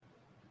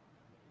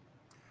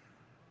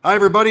Hi,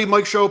 everybody.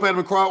 Mike Schopp,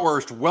 Adam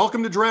Krautwurst.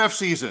 Welcome to draft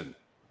season.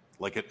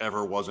 Like it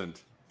ever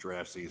wasn't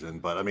draft season.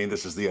 But, I mean,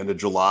 this is the end of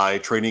July.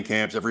 Training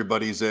camps,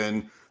 everybody's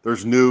in.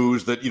 There's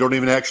news that you don't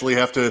even actually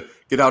have to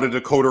get out a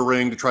decoder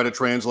ring to try to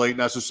translate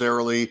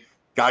necessarily.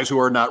 Guys who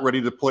are not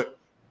ready to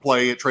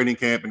play at training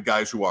camp and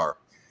guys who are.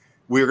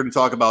 We're going to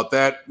talk about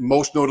that.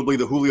 Most notably,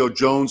 the Julio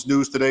Jones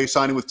news today,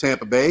 signing with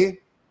Tampa Bay.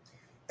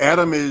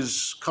 Adam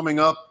is coming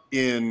up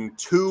in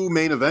 2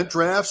 main event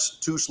drafts,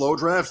 2 slow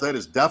drafts. That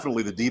is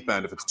definitely the deep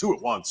end. If it's 2 at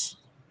once,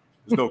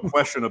 there's no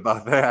question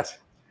about that.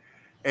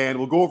 And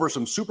we'll go over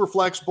some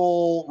Superflex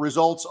Bowl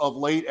results of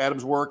late,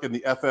 Adam's work in the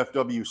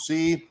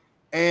FFWC.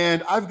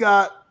 And I've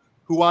got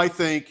who I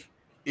think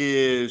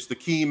is the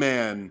key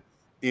man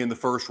in the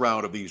first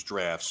round of these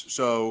drafts.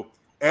 So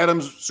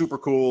Adam's super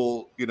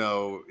cool. You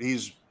know,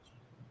 he's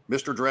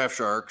Mr. Draft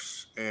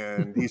Sharks,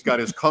 and he's got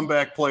his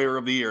comeback player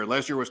of the year.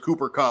 Last year was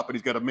Cooper Kupp, and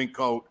he's got a mink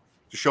coat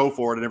to show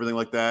for it and everything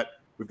like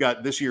that. We've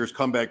got this year's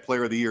comeback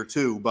player of the year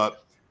too,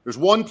 but there's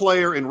one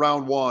player in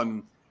round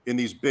 1 in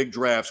these big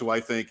drafts who I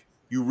think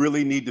you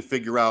really need to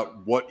figure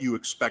out what you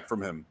expect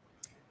from him.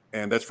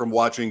 And that's from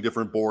watching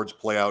different boards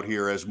play out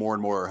here as more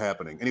and more are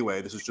happening.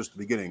 Anyway, this is just the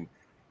beginning.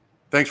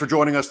 Thanks for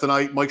joining us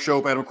tonight. Mike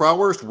Schopp, Adam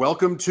Krautwurst.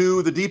 Welcome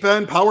to the Deep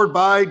End, powered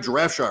by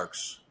Draft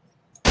Sharks.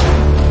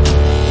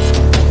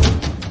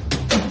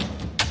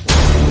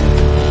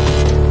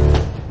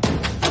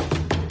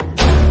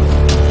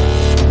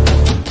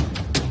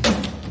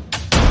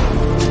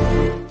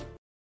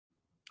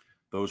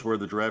 Those were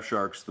the Draft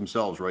Sharks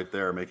themselves right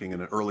there, making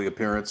an early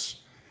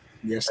appearance.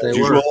 Yes,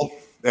 they were.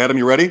 Adam,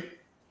 you ready?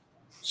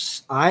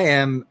 I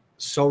am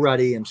so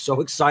ready. I'm so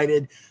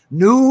excited.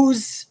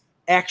 News,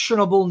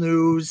 actionable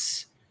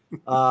news.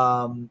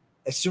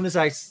 As soon as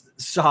I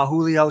saw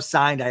Julio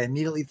signed, I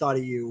immediately thought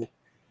of you.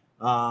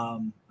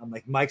 I'm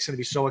like, Mike's going to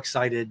be so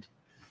excited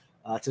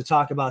to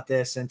talk about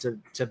this and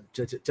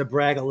to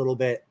brag a little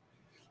bit.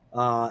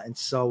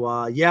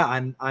 Yeah,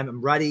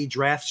 I'm ready.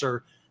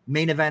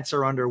 Main events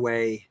are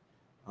underway.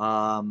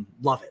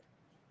 Love it.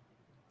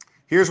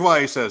 Here's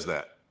why he says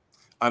that.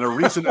 On a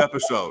recent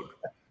episode,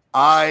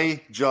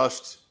 I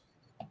just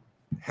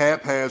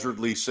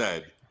haphazardly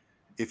said,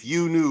 if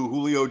you knew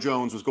Julio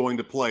Jones was going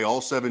to play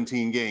all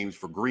 17 games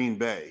for Green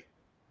Bay,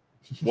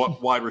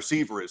 what wide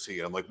receiver is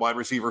he? I'm like, wide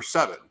receiver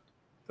 7.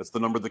 That's the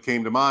number that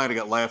came to mind. I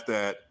got laughed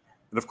at.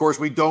 And of course,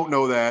 we don't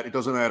know that. It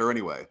doesn't matter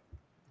anyway.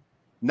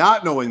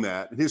 Not knowing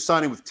that, and his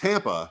signing with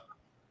Tampa,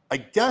 I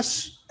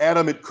guess,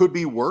 Adam, it could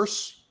be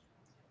worse,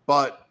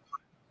 but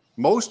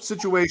most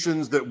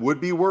situations that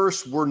would be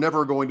worse were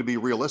never going to be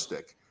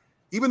realistic.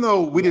 Even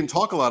though we didn't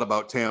talk a lot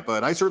about Tampa,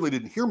 and I certainly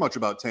didn't hear much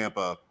about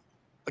Tampa,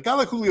 a guy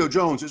like Julio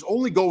Jones is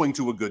only going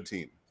to a good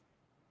team.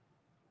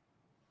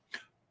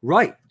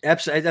 Right.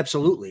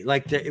 Absolutely.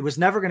 Like it was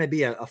never going to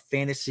be a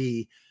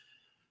fantasy,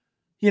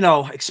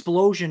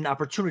 explosion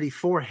opportunity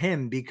for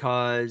him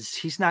because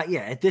he's not,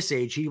 at this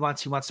age, he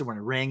wants to win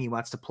a ring. He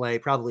wants to play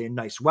probably in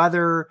nice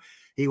weather.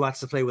 He wants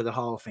to play with a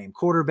Hall of Fame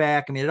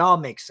quarterback. I mean, it all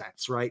makes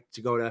sense, right?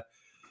 To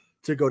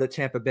go to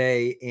Tampa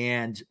Bay,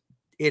 and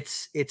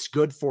it's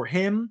good for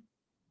him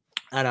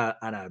on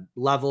a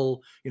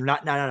level,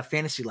 not on a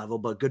fantasy level,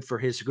 but good for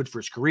his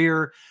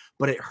career.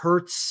 But it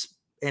hurts,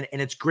 and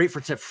it's great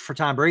for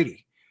Tom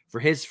Brady for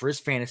his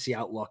fantasy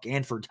outlook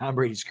and for Tom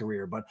Brady's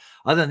career. But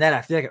other than that,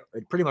 I feel like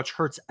it pretty much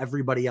hurts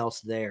everybody else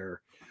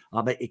there.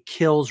 But it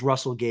kills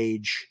Russell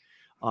Gage.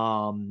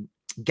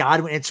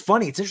 Godwin. It's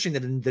funny. It's interesting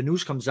that the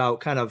news comes out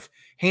kind of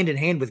hand in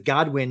hand with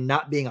Godwin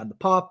not being on the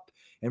PUP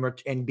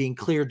and being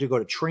cleared to go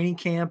to training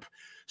camp.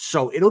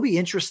 So it'll be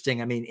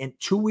interesting. I mean, in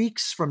 2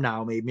 weeks from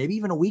now, maybe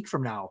even a week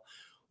from now,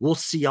 we'll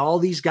see all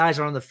these guys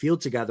on the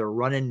field together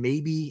running.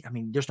 Maybe, I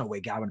mean, there's no way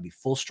Godwin to be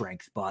full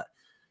strength, but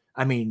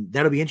I mean,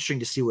 that'll be interesting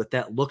to see what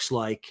that looks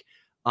like.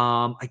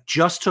 I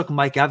just took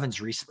Mike Evans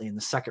recently in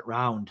the second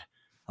round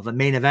of a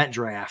main event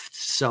draft.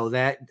 So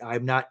that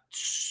I'm not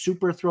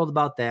super thrilled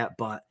about that,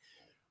 but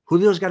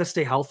Julio's got to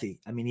stay healthy.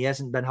 I mean, he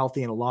hasn't been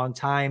healthy in a long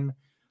time.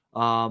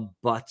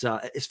 But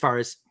as far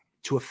as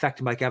to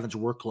affect Mike Evans'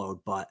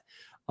 workload, but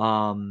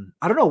I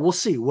don't know. We'll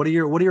see. What are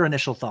your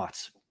initial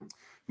thoughts?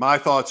 My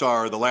thoughts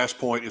are the last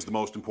point is the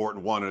most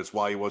important one, and it's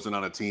why he wasn't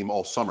on a team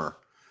all summer.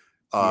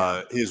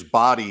 His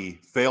body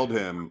failed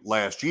him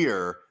last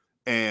year,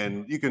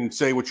 and you can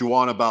say what you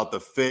want about the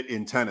fit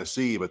in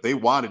Tennessee, but they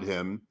wanted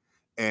him,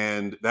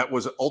 and that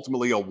was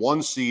ultimately a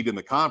 1 seed in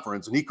the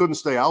conference, and he couldn't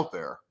stay out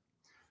there.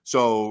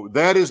 So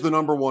that is the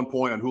number one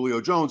point on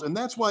Julio Jones, and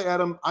that's why,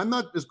 Adam, I'm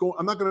not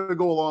going to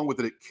go along with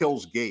it. It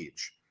kills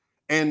Gage.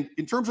 And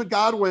in terms of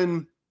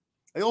Godwin,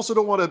 I also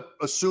don't want to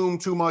assume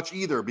too much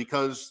either,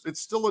 because it's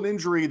still an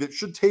injury that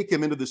should take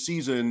him into the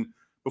season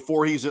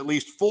before he's at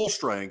least full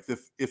strength,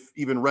 if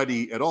even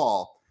ready at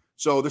all.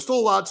 So there's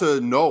still a lot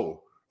to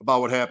know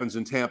about what happens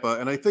in Tampa.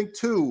 And I think,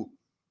 too,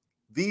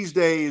 these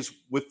days,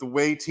 with the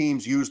way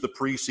teams use the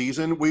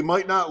preseason, we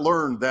might not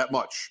learn that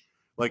much.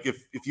 Like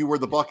if you were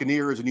the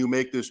Buccaneers and you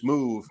make this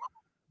move,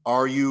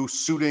 are you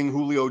suiting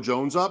Julio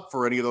Jones up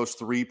for any of those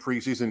 3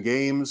 preseason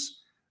games?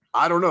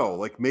 I don't know.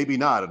 Like maybe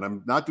not. And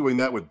I'm not doing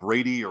that with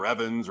Brady or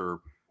Evans or,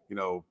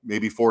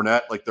 maybe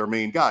Fournette, like their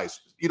main guys.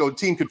 The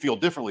team could feel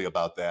differently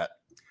about that.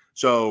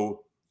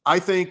 So I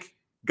think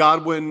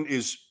Godwin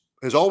has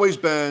always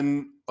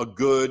been a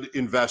good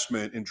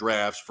investment in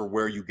drafts for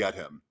where you get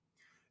him.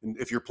 And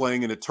if you're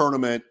playing in a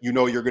tournament,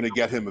 you're going to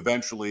get him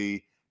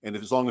eventually. And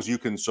as long as you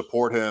can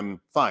support him,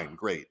 fine,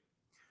 great.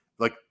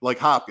 Like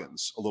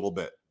Hopkins a little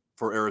bit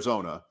for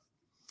Arizona.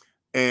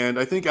 And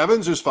I think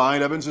Evans is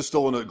fine. Evans is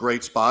still in a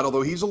great spot,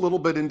 although he's a little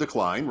bit in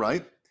decline,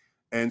 right?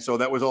 And so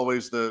that was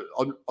always the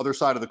other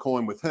side of the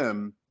coin with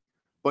him.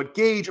 But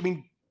Gage,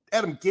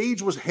 Adam,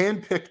 Gage was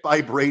handpicked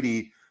by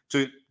Brady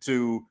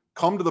to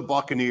come to the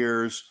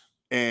Buccaneers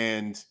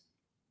and,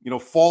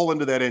 fall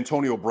into that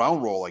Antonio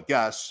Brown role, I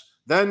guess.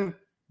 Then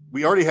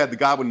we already had the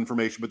Godwin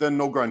information, but then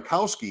no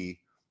Gronkowski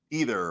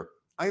either.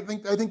 I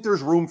think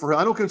there's room for him.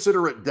 I don't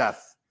consider it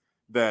death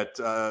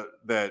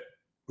that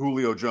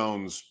Julio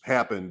Jones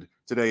happened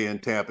today in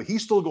Tampa.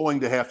 He's still going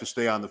to have to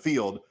stay on the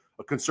field,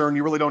 a concern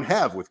you really don't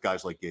have with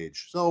guys like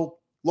Gage. So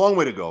long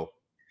way to go.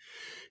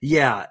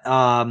 Yeah.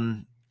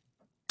 Long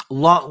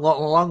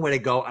way to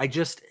go.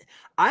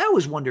 I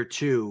always wonder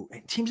too,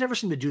 teams never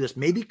seem to do this.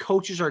 Maybe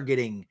coaches are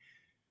getting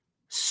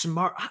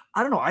smart.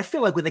 I don't know. I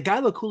feel like with a guy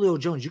like Julio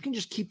Jones, you can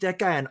just keep that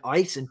guy on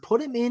ice and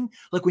put him in.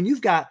 Like when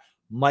you've got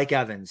Mike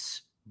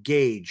Evans,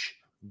 Gage,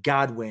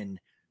 Godwin,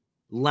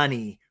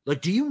 Lenny,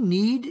 like, do you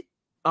need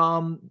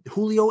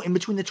Julio in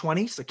between the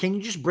 20s? Like, can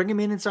you just bring him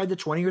in inside the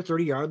 20 or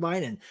 30 yard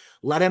line and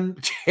let him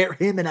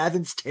and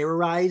Evans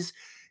terrorize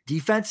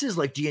defenses?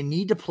 Like, do you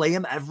need to play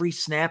him every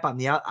snap on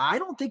the out? I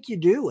don't think you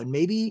do. And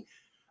maybe,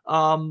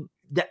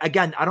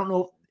 again, I don't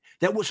know.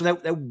 That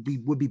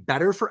would be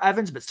better for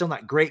Evans, but still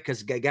not great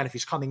because, again, if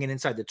he's coming in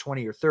inside the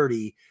 20 or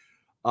 30,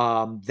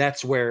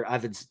 that's where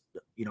Evans,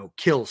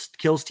 kills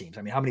teams.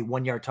 I mean, how many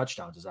 1-yard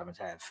touchdowns does Evans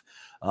have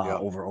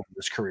over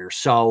his career?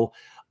 So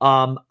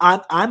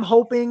I'm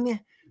hoping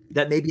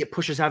that maybe it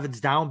pushes Evans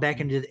down back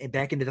into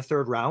the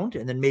third round,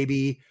 and then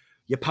maybe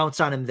you pounce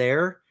on him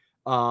there.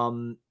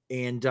 And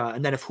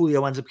then if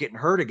Julio ends up getting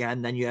hurt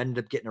again, then you end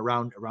up getting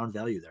around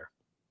value there.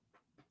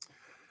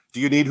 Do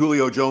you need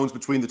Julio Jones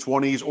between the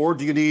 20s, or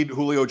do you need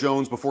Julio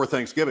Jones before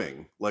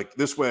Thanksgiving? Like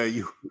this way,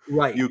 you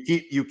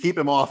keep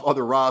him off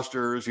other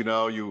rosters.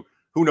 Who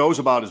knows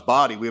about his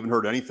body? We haven't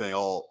heard anything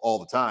all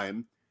the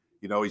time.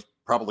 He's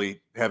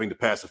probably having to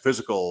pass a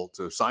physical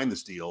to sign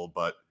this deal.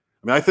 But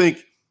I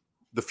think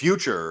the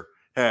future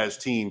has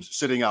teams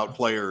sitting out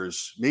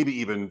players, maybe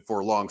even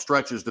for long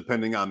stretches,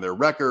 depending on their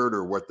record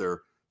or what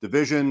their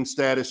division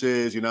status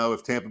is.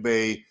 If Tampa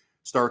Bay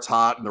starts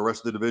hot and the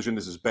rest of the division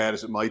is as bad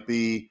as it might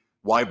be,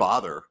 why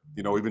bother?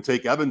 Even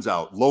take Evans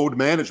out. Load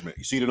management.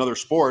 You see it in other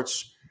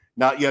sports,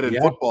 not yet in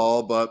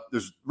football, but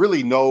there's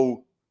really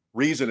no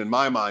reason in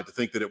my mind to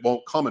think that it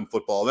won't come in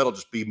football. That'll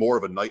just be more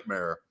of a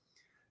nightmare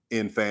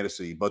in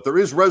fantasy. But there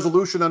is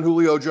resolution on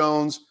Julio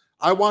Jones.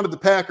 I wanted the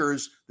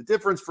Packers. The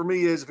difference for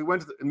me is if he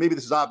went to and maybe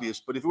this is obvious,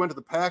 but if he went to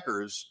the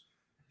Packers,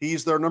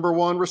 he's their number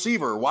one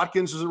receiver.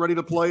 Watkins isn't ready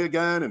to play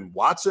again, and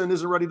Watson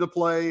isn't ready to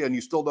play, and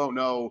you still don't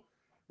know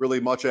really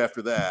much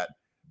after that.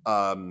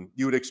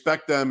 You would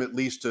expect them at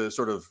least to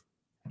sort of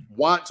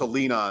want to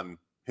lean on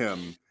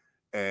him.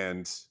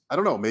 And I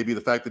don't know, maybe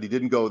the fact that he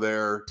didn't go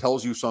there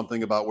tells you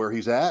something about where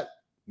he's at.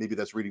 Maybe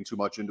that's reading too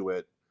much into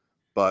it.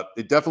 But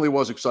it definitely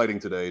was exciting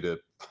today to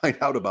find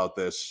out about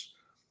this.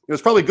 It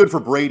was probably good for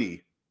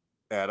Brady,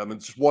 Adam.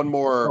 It's just one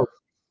more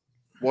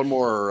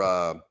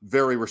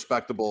very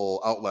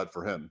respectable outlet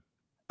for him.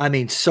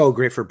 So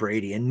great for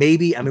Brady. And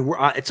maybe,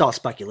 it's all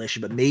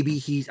speculation, but maybe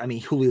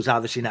Julio's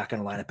obviously not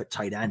going to line up at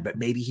tight end, but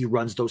maybe he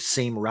runs those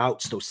same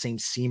routes, those same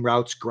seam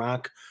routes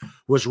Gronk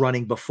was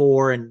running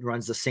before, and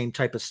runs the same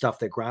type of stuff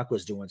that Gronk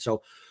was doing.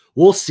 So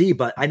we'll see.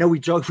 But I know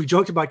we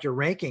joked about your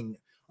ranking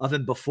of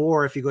him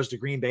before, if he goes to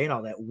Green Bay and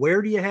all that.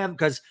 Where do you have,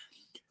 because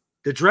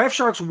the Draft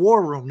Sharks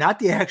War Room, not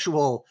the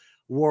actual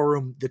War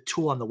Room, the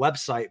tool on the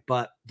website,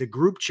 but the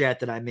group chat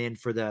that I'm in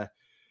for this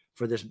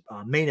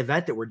main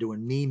event that we're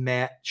doing, me,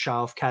 Matt,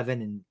 Schauf,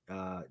 Kevin,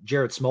 and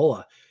Jared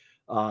Smola.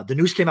 The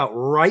news came out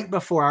right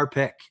before our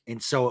pick.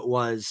 And so it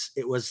was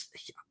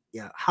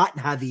hot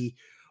and heavy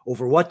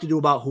over what to do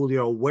about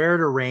Julio, where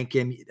to rank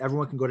him.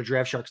 Everyone can go to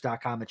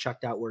draftsharks.com and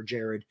check out where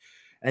Jared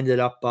ended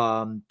up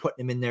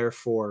putting him in there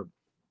for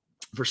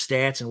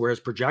stats and where his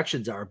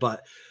projections are.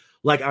 But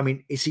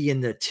is he in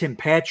the Tim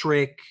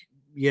Patrick,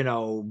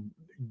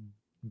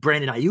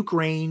 Brandon Ayuk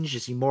range?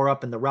 Is he more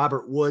up in the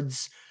Robert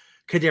Woods,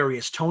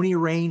 Kadarius Toney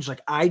range?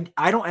 I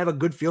don't have a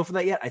good feel for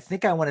that yet. I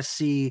think I want to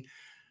see,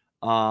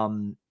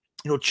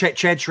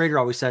 Chad Schrader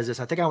always says this.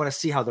 I think I want to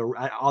see how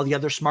all the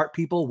other smart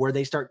people, where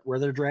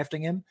they're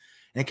drafting him,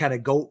 and kind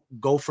of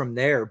go from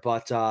there.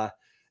 But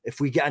if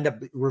we end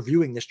up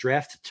reviewing this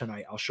draft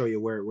tonight, I'll show you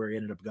where he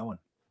ended up going.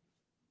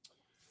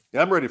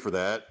 Yeah, I'm ready for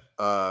that.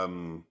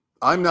 I'm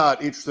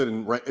not interested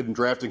in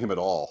drafting him at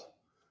all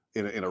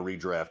in a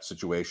redraft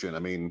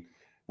situation.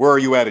 Where are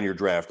you at in your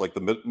draft? Like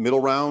the middle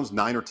rounds,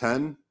 9 or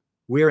 10?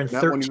 We're in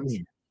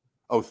 13.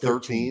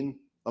 13?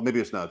 Oh, maybe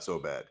it's not so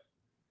bad.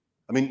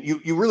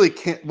 You really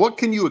can't. What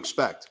can you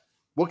expect?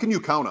 What can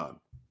you count on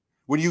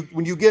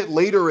when you get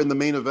later in the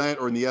main event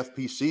or in the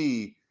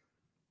FPC,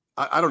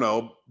 I don't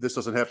know. This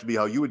doesn't have to be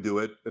how you would do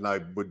it, and I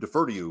would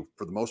defer to you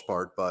for the most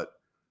part. But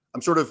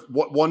I'm sort of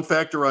one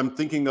factor I'm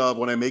thinking of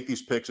when I make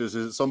these picks is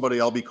it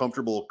somebody I'll be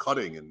comfortable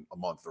cutting in a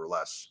month or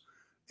less.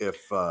 If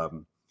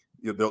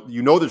there's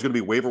going to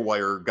be waiver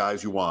wire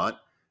guys you want,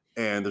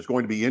 and there's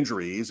going to be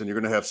injuries, and you're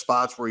going to have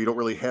spots where you don't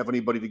really have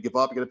anybody to give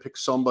up. You got to pick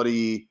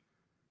somebody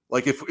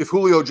like if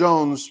Julio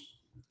Jones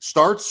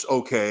starts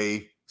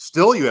okay,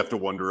 still you have to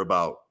wonder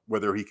about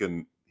whether he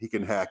can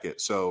hack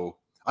it. So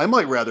I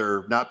might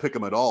rather not pick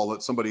him at all,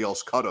 let somebody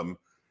else cut him,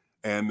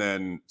 and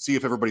then see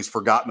if everybody's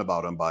forgotten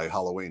about him by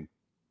Halloween.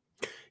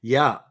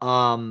 Yeah.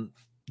 Do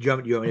you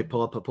want me to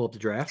pull up the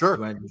draft? Sure.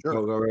 Sure.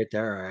 Go right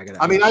there.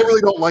 I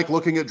really don't like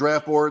looking at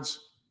draft boards.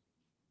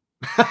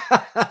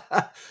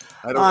 I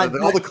don't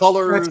all the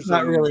colors. That's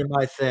not really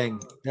my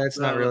thing.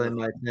 Not really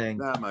my thing.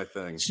 Not my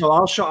thing. So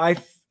I'll show. I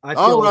feel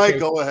all right.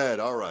 Go ahead.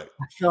 All right.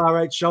 I feel all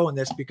right showing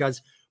this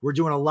because we're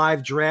doing a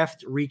live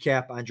draft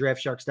recap on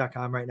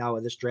DraftSharks.com right now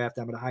with this draft.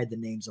 I'm going to hide the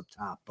names up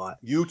top, but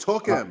you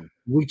took him.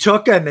 We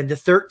took him into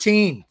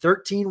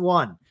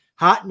 13-1.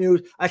 Hot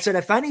news. I said,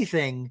 if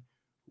anything,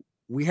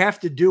 we have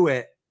to do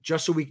it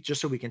just so we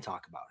can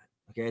talk about it.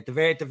 Okay, at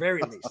the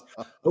very least.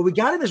 But we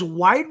got him as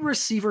wide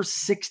receiver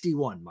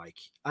 61, Mike.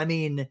 I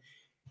mean,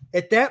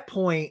 at that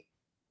point,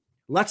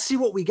 let's see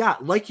what we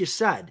got. Like you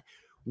said,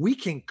 we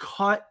can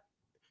cut.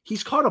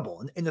 He's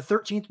cuttable in the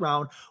 13th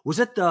round. Was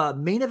it the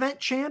main event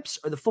champs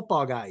or the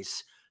football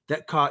guys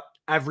that cut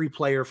every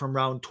player from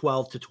round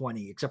 12 to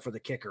 20, except for the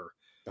kicker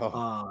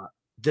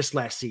this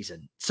last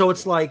season? So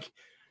it's like,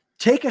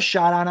 take a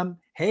shot on him.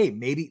 Hey,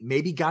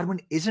 maybe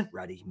Godwin isn't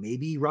ready.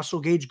 Maybe Russell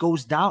Gage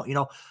goes down.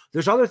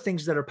 There's other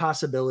things that are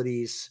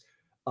possibilities.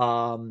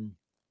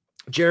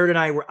 Jared and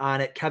I were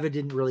on it. Kevin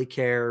didn't really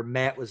care.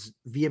 Matt was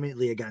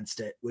vehemently against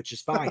it, which is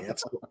fine.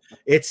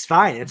 It's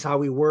fine. It's how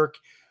we work.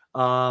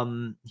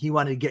 He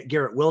wanted to get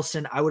Garrett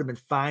Wilson. I would have been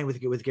fine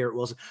with Garrett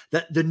Wilson.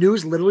 The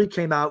news literally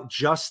came out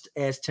just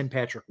as Tim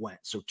Patrick went.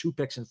 So 2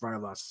 picks in front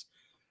of us.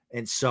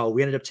 And so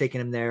we ended up taking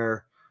him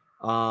there.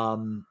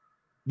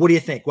 What do you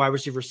think? Wide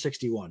receiver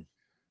 61.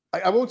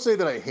 I won't say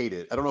that I hate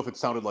it. I don't know if it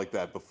sounded like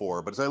that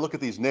before, but as I look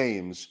at these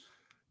names,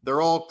 they're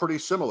all pretty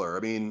similar. I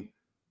mean,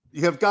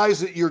 you have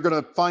guys that you're going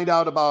to find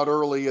out about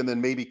early and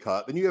then maybe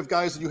cut. Then you have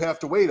guys that you have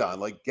to wait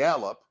on, like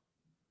Gallup,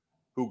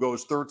 who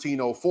goes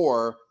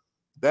 13-04.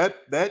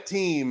 That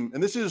team,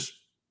 and this is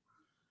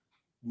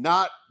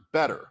not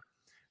better.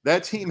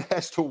 That team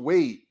has to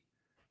wait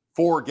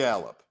for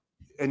Gallup,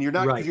 and you're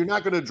not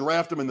going to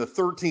draft him in the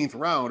 13th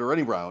round or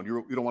any round.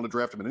 You don't want to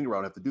draft him in any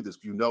round. You have to do this.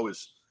 You know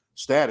his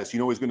status. You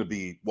know he's going to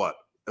be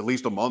at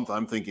least a month.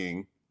 I'm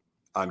thinking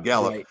on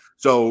Gallup. Right.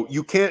 So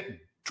you can't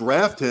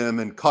draft him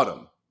and cut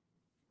him,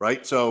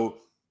 right? So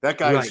that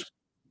guy's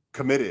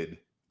committed,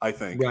 I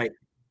think. Right.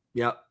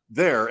 Yep.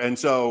 There. And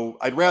so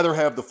I'd rather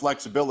have the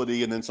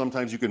flexibility, and then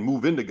sometimes you can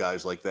move into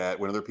guys like that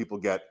when other people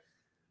get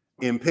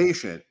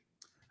impatient.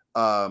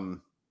 I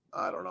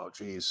don't know.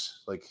 Geez.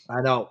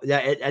 I know. Yeah.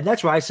 And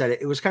that's why I said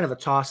it. It was kind of a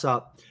toss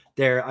up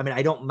there. I mean,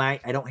 I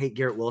don't hate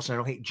Garrett Wilson. I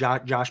don't hate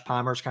Josh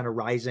Palmer's kind of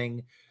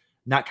rising.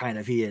 Not kind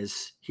of, he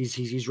is.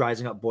 He's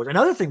rising up boards.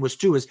 Another thing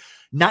is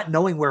not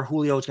knowing where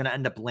Julio is going to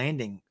end up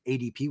landing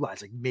ADP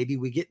wise. Like maybe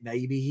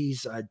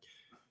he's an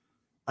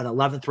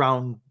 11th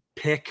round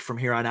pick from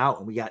here on out,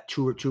 and we got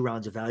two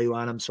rounds of value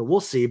on him. So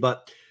we'll see.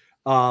 But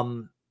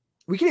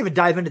we can even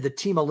dive into the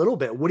team a little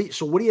bit. What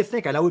do you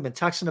think? I know we've been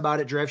texting about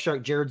it. Draft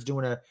Shark Jared's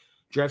doing a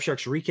Draft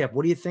Sharks recap.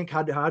 What do you think?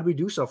 How did we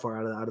do so far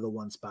out of the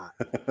one spot?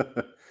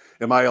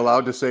 Am I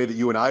allowed to say that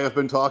you and I have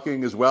been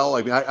talking as well?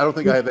 I mean, I don't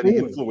think I have any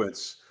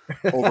influence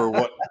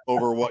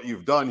over what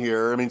you've done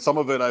here. I mean, some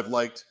of it I've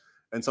liked,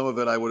 and some of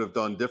it I would have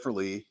done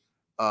differently.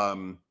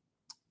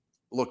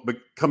 Look, but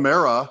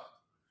Kamara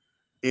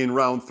in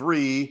round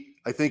 3,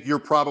 I think you're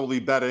probably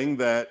betting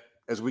that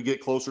as we get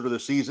closer to the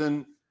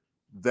season,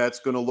 that's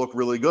going to look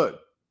really good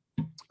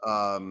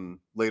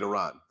later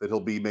on. That he'll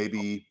be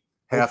maybe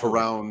half a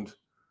round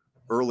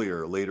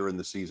later in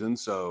the season.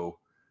 So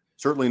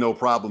certainly no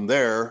problem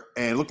there.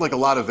 And it looked like a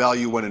lot of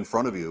value went in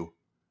front of you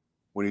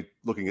when you're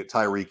looking at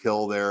Tyreek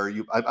Hill there.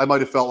 I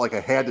might have felt like I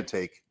had to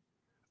take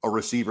a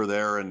receiver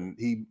there, and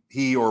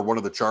he or one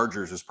of the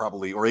Chargers is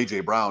probably, or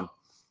AJ Brown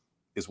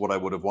is what I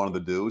would have wanted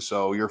to do.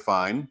 So you're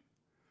fine.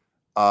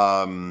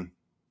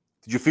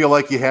 Did you feel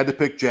like you had to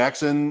pick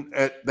Jackson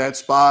at that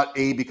spot?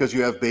 A, because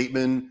you have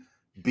Bateman,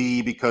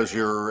 B, because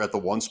you're at the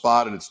 1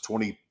 spot and it's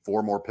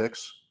 24 more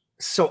picks?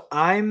 So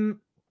I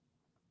am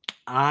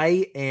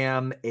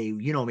I'm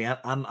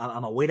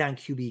a wait on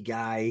QB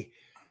guy.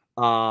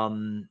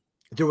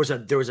 There was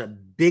a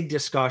big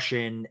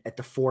discussion at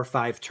the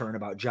 4-5 turn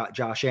about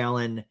Josh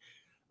Allen.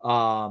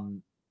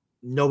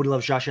 Nobody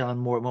loves Josh Allen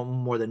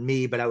more than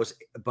me,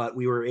 but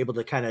we were able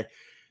to kind of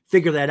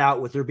figure that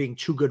out with there being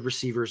 2 good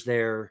receivers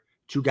there,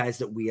 2 guys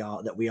that we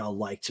all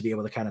like to be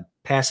able to kind of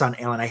pass on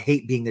Allen. I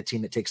hate being the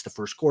team that takes the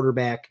first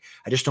quarterback.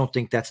 I just don't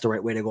think that's the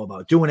right way to go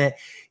about doing it.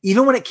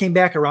 Even when it came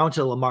back around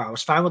to Lamar, I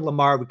was fine with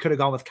Lamar. We could have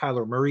gone with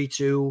Kyler Murray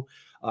too.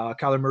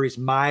 Kyler Murray's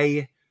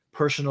my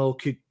personal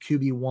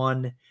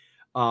QB1,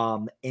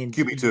 and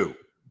QB2.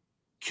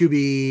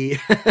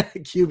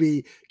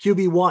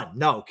 QB1.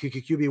 No,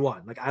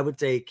 QB1. Like I would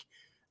take.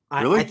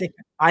 Really?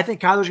 I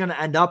think Kyler's going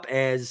to end up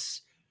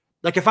as,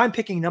 like, if I'm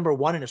picking number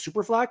one in a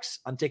super flex,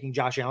 I'm taking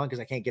Josh Allen because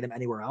I can't get him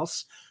anywhere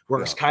else.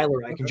 Whereas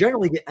Kyler, I can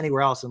generally get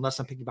anywhere else unless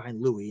I'm picking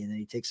behind Louis, and then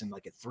he takes him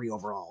like at 3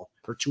 overall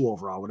or 2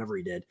 overall, whatever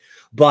he did.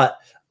 But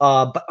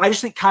I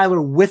just think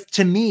Kyler,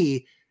 to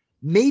me,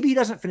 maybe he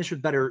doesn't finish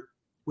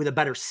with a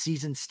better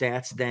season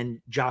stats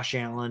than Josh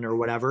Allen or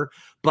whatever,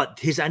 but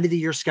his end of the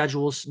year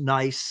schedule is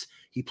nice.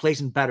 He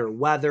plays in better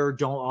weather,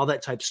 all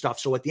that type of stuff.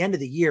 So at the end of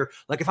the year,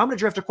 like if I'm going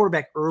to draft a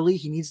quarterback early,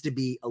 he needs to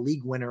be a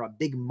league winner, a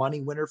big money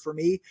winner for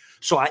me.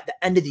 So at the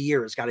end of the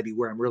year has got to be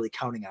where I'm really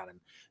counting on him.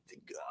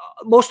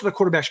 Most of the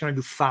quarterbacks are going to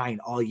do fine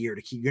all year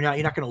to keep. You're not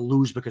going to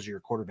lose because of your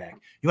quarterback.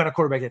 You want a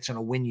quarterback that's going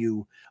to win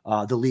you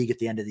the league at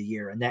the end of the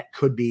year, and that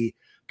could be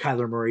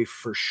Kyler Murray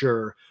for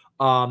sure.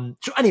 So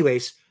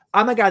anyways,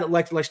 I'm a guy that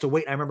likes to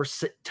wait. I remember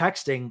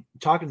talking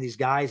to these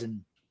guys,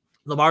 and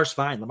Lamar's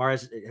fine. Lamar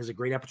has a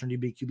great opportunity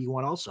to be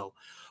QB1 also.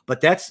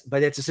 But that's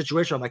a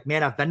situation. I'm like,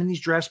 man, I've been in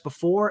these drafts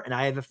before, and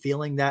I have a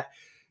feeling that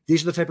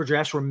these are the type of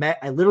drafts where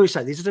I literally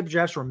said, these are the type of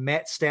drafts where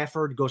Matt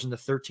Stafford goes in the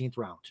 13th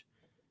round.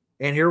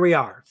 And here we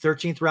are,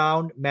 13th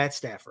round, Matt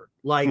Stafford.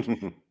 Like,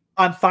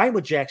 I'm fine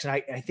with Jackson.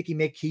 I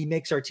think he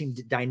makes our team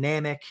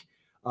dynamic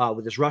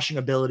with his rushing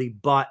ability.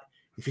 But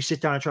if you sit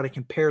down and try to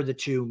compare the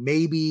two,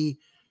 maybe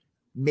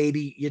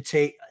you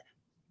take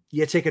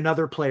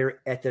another player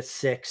at the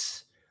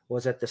 6.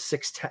 Was at the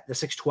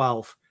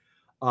 612,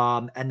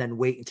 and then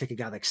wait and take a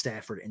guy like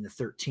Stafford in the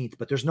 13th.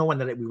 But there's no one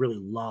that we really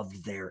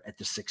loved there at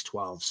the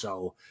 612.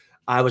 So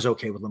I was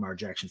okay with Lamar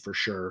Jackson for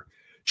sure.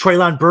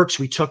 Treylon Burks,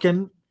 we took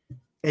him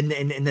in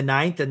the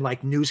 9th, and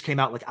like news came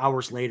out like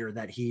hours later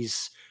that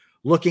he's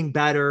looking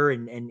better,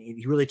 and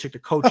he really took the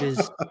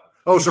coaches.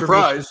 Oh,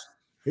 surprise.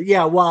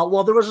 Yeah,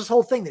 well, there was this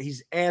whole thing that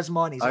he's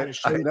asthma and he's on his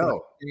shoulder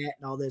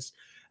and all this.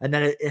 And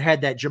then it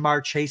had that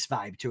Jamar Chase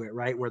vibe to it,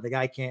 right? Where the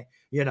guy can't,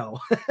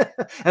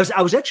 I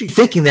was actually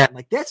thinking that,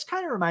 like, that's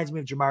kind of reminds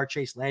me of Jamar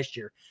Chase last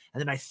year. And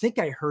then I think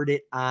I heard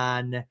it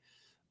on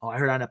a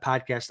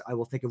podcast. I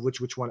will think of which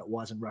one it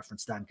was and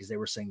reference them because they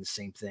were saying the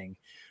same thing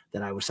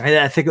that I was saying.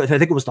 I think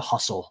it was the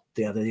Hustle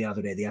the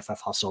other day, the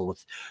FF Hustle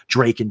with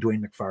Drake and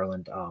Dwayne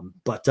McFarland.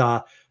 But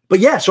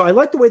yeah, so I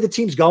like the way the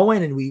team's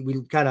going, and we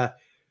kind of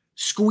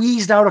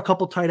squeezed out a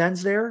couple tight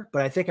ends there,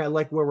 but I think I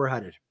like where we're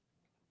headed.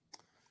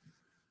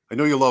 I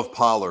know you love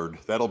Pollard.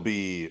 That'll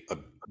be a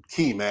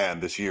key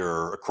man this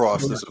year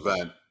across this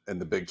event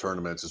and the big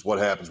tournaments is what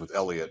happens with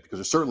Elliott, because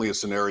there's certainly a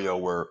scenario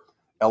where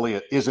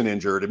Elliott isn't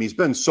injured. I mean, he's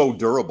been so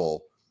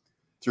durable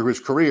through his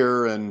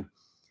career and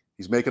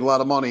he's making a lot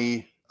of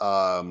money.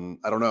 I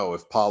don't know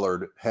if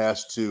Pollard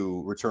has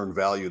to return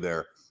value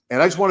there.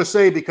 And I just want to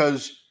say,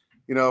 because,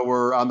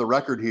 we're on the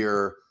record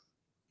here,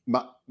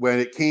 when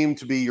it came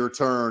to be your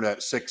turn at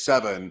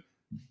 6-7,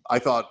 I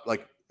thought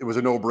like, it was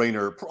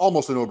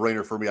almost a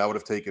no-brainer for me. I would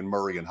have taken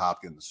Murray and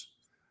Hopkins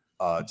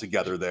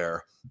together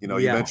there. You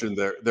mentioned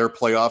their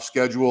playoff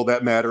schedule.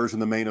 That matters in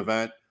the main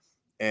event.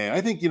 And I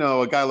think,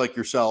 a guy like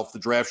yourself, the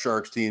Draft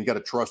Sharks team, got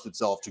to trust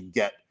itself to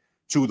get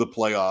to the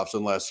playoffs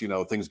unless,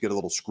 things get a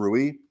little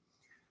screwy.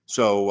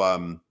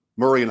 So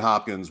Murray and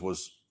Hopkins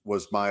was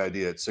my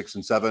idea at 6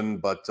 and 7,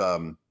 but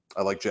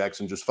I like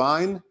Jackson just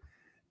fine.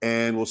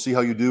 And we'll see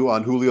how you do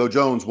on Julio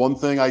Jones. One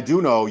thing I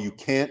do know, you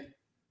can't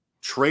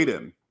trade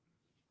him.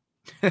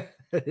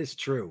 It's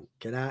true.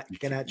 Cannot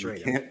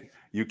trade him.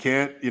 You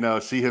can't,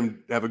 see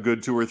him have a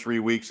good 2 or 3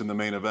 weeks in the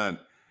main event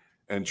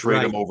and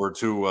trade him over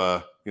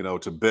to,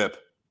 to BIP.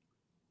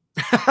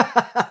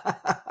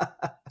 I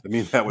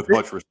mean that with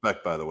much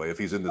respect, by the way, if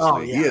he's in this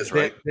league. Yeah. He is,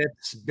 right?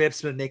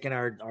 BIP's been making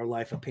our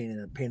life a pain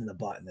in the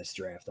butt in this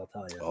draft, I'll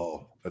tell you.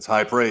 Oh, that's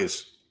high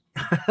praise.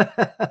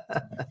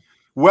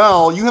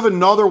 Well, you have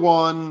another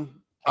one.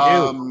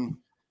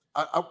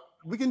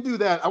 We can do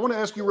that. I want to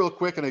ask you real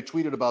quick, and I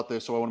tweeted about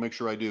this, so I want to make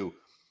sure I do.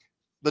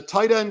 The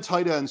tight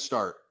end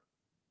start.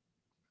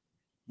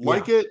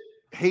 Like it,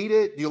 hate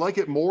it? Do you like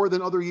it more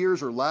than other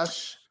years or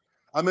less?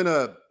 I'm in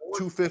a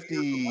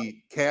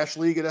 250 cash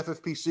league at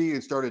FFPC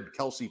and started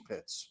Kelsey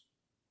Pitts.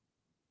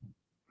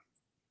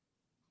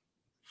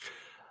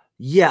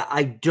 Yeah,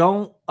 I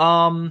don't.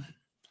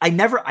 I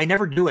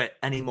never do it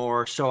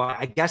anymore. So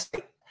I guess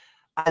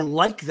I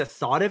like the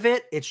thought of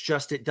it. It's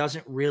just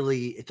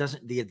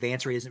the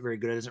advance rate isn't very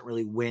good. It doesn't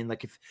really win.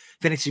 Like if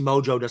Fantasy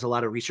Mojo does a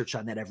lot of research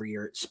on that every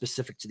year,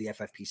 specific to the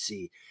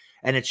FFPC.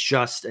 And it's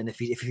just, and if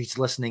he's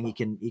listening,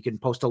 he can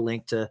post a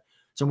link to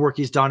some work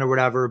he's done or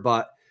whatever.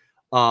 But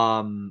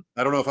I don't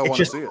know if I want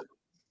to see it.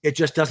 It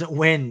just doesn't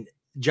win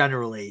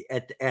generally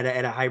at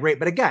a high rate.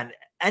 But again,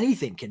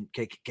 anything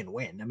can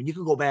win. I mean, you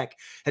can go back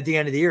at the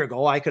end of the year and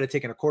go, I could have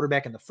taken a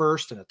quarterback in the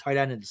first and a tight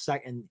end in the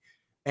second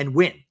and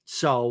win.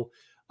 So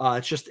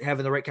it's just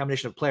having the right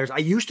combination of players. I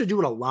used to do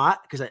it a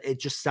lot because it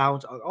just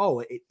sounds,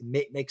 it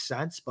makes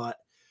sense. But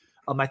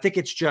I think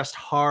it's just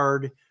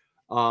hard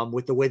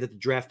with the way that the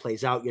draft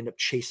plays out. You end up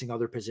chasing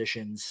other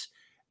positions.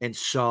 And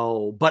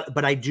so,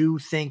 but I do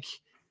think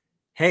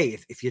hey,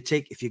 if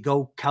you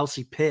go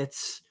Kelsey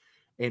Pitts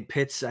and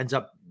Pitts ends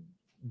up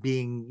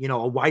being,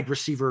 a wide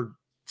receiver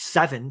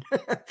 7,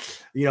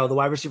 the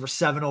wide receiver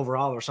 7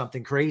 overall or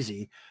something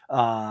crazy,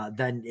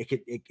 then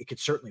it could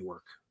certainly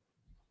work.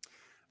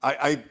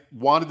 I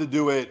wanted to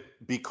do it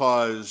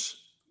because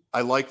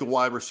I like the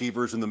wide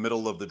receivers in the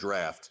middle of the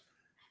draft.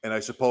 And I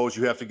suppose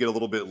you have to get a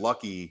little bit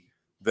lucky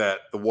that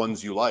the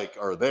ones you like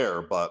are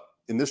there. But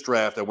in this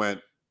draft, I went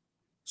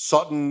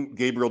Sutton,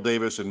 Gabriel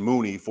Davis, and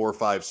Mooney, 4,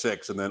 5,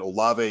 6, and then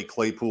Olave,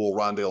 Claypool,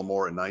 Rondale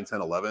Moore at 9, 10,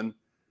 11.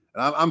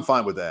 And I'm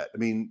fine with that. I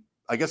mean,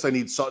 I guess I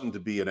need Sutton to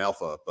be an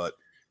alpha, but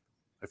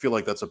I feel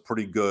like that's a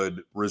pretty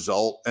good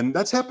result. And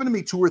that's happened to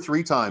me 2 or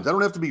 3 times. I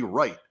don't have to be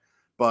right,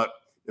 but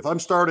if I'm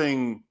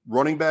starting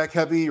running back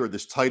heavy or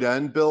this tight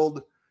end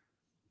build,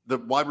 the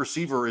wide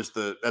receiver that's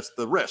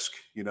the risk,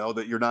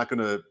 that you're not going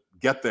to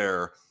get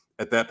there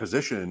at that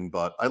position.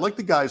 But I like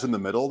the guys in the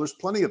middle. There's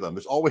plenty of them.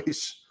 There's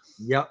always,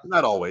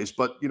 not always,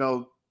 but I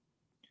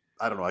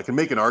don't know. I can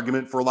make an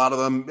argument for a lot of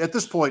them at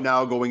this point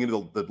now, going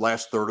into the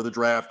last third of the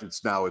draft. It's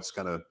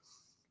kind of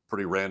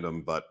pretty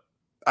random, but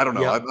I don't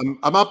know. Yep.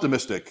 I'm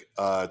optimistic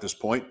at this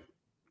point.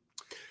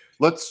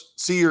 Let's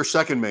see your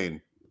second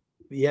main.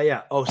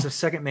 Yeah. Oh, it's the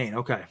second main.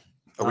 Okay.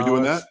 Are we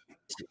doing that?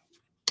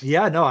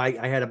 Yeah, no,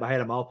 I had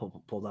them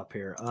all pulled up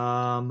here.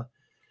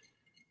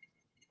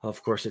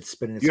 Of course, it's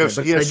spinning. He has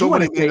so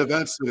many main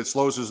events that it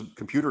slows his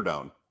computer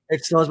down.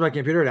 It slows my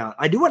computer down.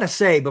 I do want to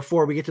say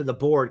before we get to the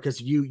board, because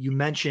you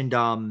mentioned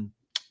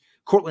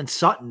Courtland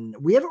Sutton.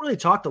 We haven't really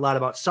talked a lot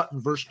about Sutton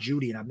versus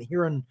Jeudy, and I'm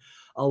hearing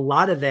a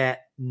lot of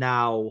that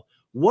now.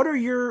 What's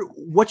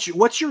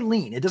your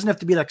lean? It doesn't have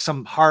to be like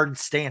some hard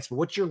stance, but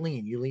what's your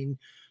lean? You lean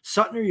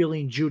Sutton or you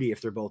lean Jeudy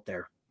if they're both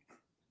there?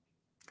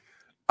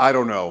 I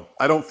don't know.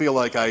 I don't feel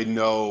like I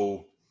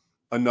know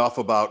enough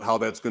about how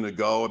that's going to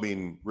go. I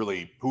mean,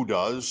 really, who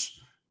does?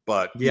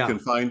 But you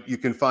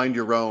can find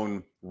your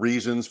own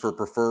reasons for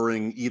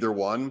preferring either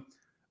one.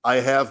 I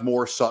have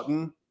more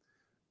Sutton,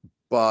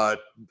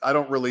 but I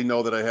don't really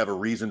know that I have a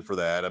reason for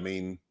that. I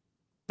mean,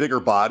 bigger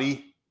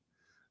body.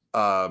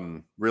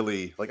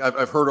 Really, like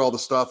I've heard all the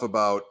stuff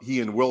about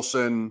he and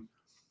Wilson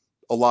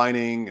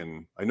aligning,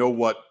 and I know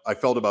what I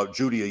felt about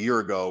Jeudy a year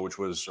ago, which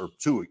was, or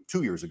two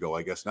years ago,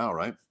 I guess now,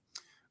 right?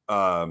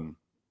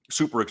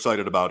 Super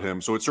excited about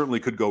him. So it certainly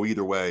could go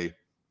either way.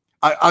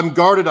 I'm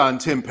guarded on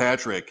Tim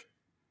Patrick,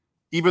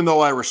 even though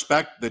I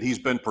respect that he's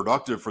been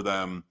productive for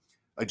them.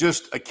 I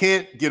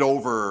can't get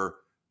over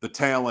the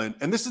talent.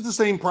 And this is the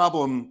same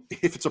problem,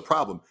 if it's a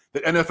problem,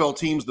 that NFL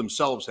teams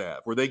themselves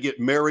have, where they get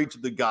married to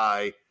the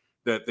guy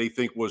that they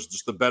think was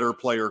just the better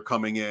player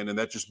coming in. And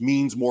that just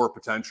means more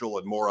potential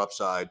and more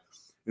upside.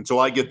 And so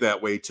I get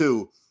that way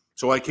too.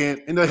 So I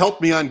can't, and it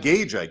helped me on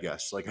Gage, I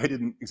guess. Like I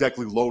didn't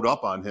exactly load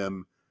up on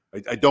him.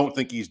 I don't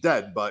think he's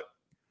dead, but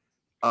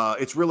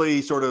it's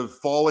really sort of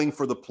falling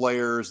for the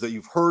players that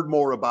you've heard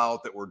more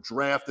about, that were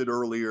drafted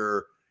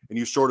earlier, and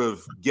you sort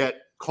of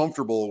get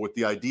comfortable with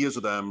the ideas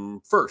of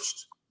them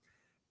first.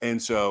 And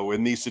so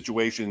in these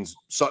situations,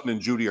 Sutton and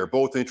Jeudy are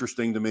both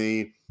interesting to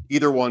me.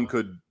 Either one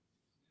could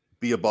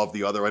be above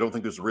the other. I don't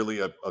think there's really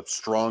a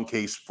strong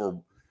case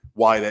for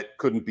why that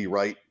couldn't be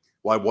right,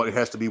 why it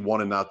has to be one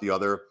and not the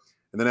other.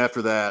 And then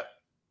after that,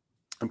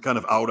 I'm kind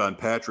of out on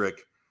Patrick.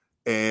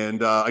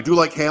 And I do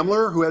like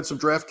Hamler, who had some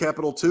draft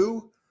capital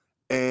too,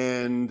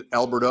 and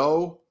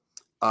Alberto.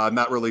 I'm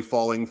not really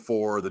falling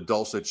for the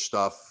Dulcich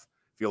stuff.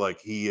 I feel like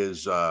he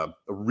is a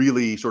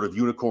really sort of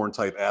unicorn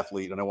type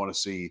athlete, and I want to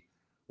see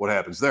what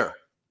happens there.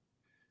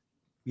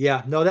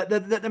 Yeah, no,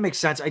 that makes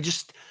sense.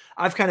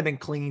 I've kind of been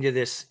clinging to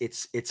this.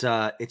 It's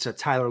a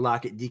Tyler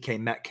Lockett, DK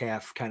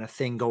Metcalf kind of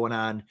thing going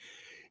on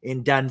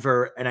in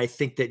Denver, and I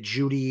think that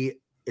Jeudy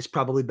is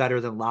probably better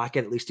than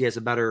Lockett. At least he has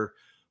a better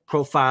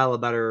profile, a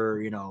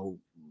better,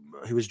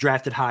 he was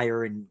drafted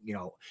higher, and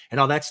and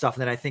all that stuff.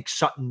 And then I think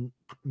Sutton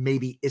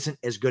maybe isn't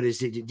as good as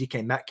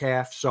DK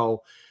Metcalf,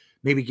 so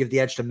maybe give the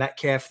edge to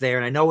Metcalf there.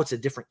 And I know it's a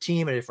different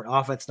team and a different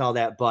offense and all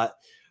that, but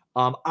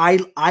I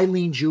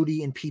lean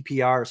Jeudy in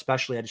PPR,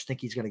 especially. I just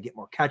think he's going to get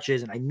more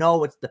catches, and I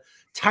know it's the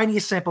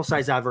tiniest sample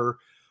size ever,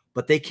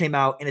 but they came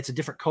out, and it's a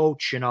different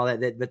coach and all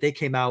that. But they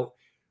came out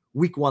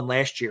week 1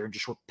 last year and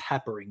just were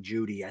peppering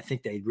Jeudy. I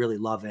think they really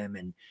love him,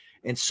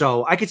 and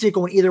so I could see it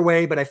going either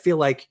way. But I feel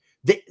like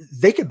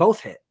they could both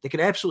hit. They could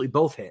absolutely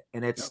both hit,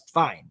 and it's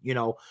fine,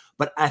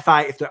 But if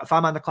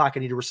I'm on the clock, I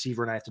need a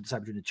receiver, and I have to decide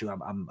between the two.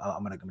 I'm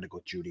gonna go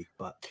with Jeudy.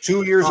 But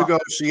 2 years ago,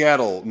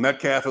 Seattle,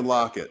 Metcalf and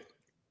Lockett.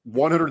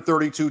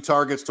 132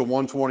 targets to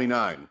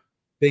 129.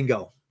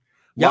 Bingo.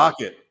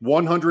 Lockett,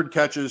 100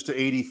 catches to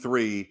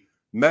 83.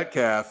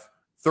 Metcalf,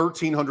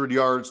 1,300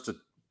 yards to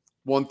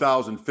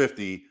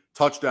 1,050.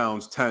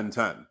 Touchdowns,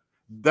 10-10.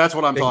 That's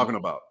what I'm talking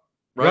about,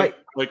 right?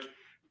 Like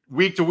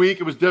week to week,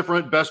 it was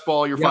different. Best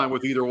ball, you're fine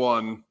with either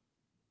one.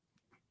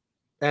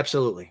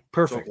 Absolutely.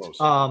 Perfect. So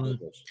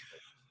close.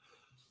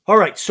 All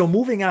right, so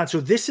moving on.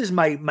 So this is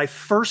my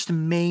first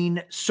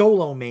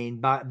solo main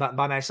by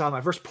myself,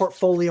 my first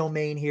portfolio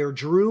main here.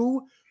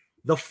 Drew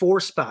the 4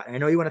 spot. I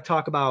know you want to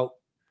talk about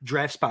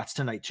draft spots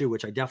tonight too,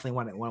 which I definitely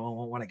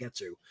want to get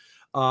to.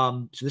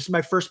 So this is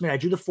my first minute. I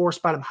drew the 4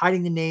 spot. I'm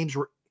hiding the names.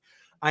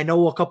 I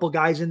know a couple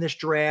guys in this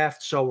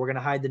draft, so we're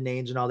gonna hide the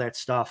names and all that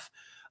stuff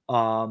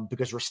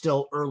because we're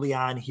still early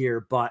on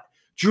here. But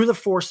drew the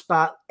 4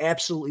 spot.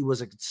 Absolutely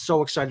was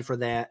so excited for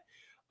that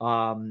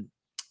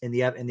in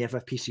the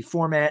FFPC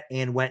format,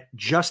 and went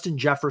Justin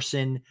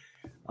Jefferson.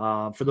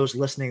 For those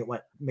listening, it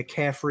went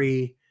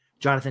McCaffrey,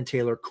 Jonathan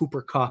Taylor,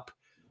 Cooper Kupp,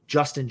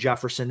 Justin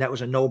Jefferson. That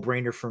was a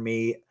no-brainer for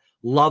me.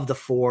 Love the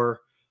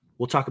 4.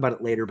 We'll talk about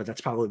it later, but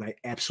that's probably my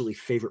absolutely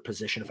favorite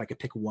position. If I could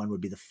pick one,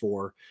 would be the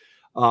 4.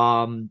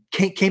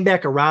 Came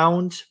back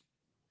around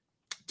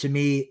to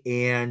me,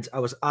 and I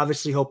was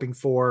obviously hoping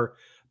for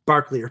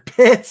Barkley or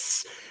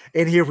Pitts,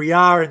 and here we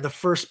are in the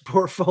first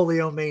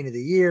portfolio main of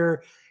the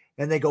year,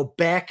 and they go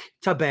back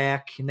to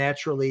back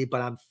naturally,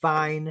 but I'm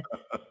fine.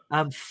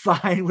 I'm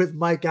fine with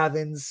Mike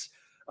Evans.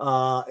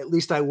 At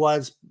least I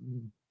was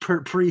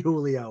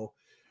pre-Julio.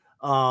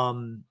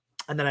 And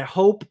then I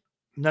hope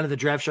none of the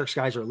Draft Sharks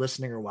guys are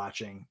listening or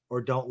watching,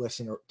 or don't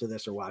listen to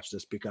this or watch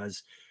this,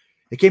 because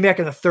it came back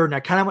in the 3rd, and I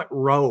kind of went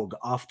rogue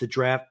off the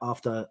draft,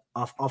 off the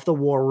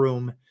war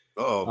room.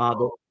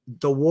 The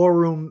war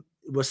room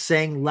was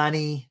saying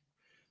Lenny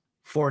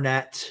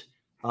Fournette.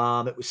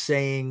 It was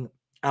saying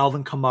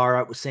Alvin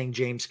Kamara. It was saying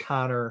James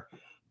Conner.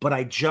 But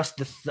I just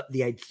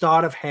the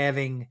thought of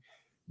having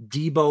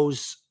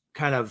Debo's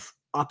kind of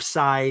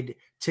upside,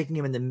 taking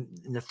him in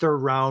the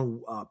 3rd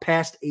round,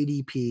 past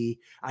ADP.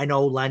 I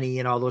know Lenny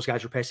and all those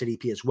guys were past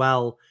ADP as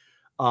well.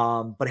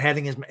 But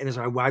having him as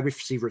my wide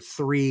receiver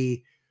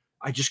 3,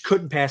 I just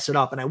couldn't pass it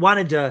up. And I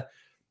wanted to,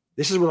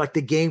 this is where like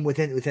the game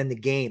within the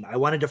game, I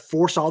wanted to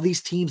force all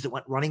these teams that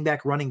went running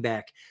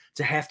back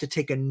to have to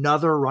take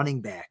another running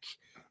back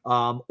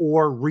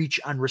or reach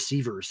on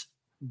receivers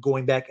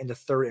going back into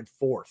 3rd and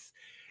 4th.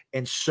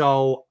 And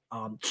so,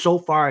 so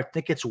far, I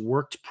think it's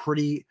worked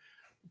pretty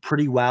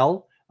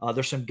well.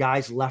 There's some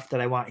guys left that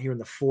I want here in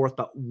the 4th,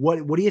 but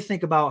what do you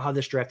think about how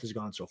this draft has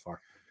gone so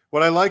far?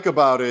 What I like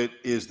about it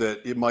is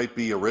that it might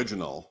be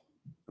original.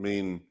 I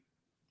mean,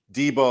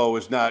 Debo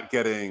is not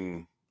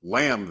getting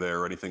Lamb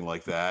there or anything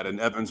like that, and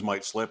Evans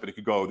might slip, and it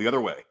could go the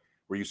other way,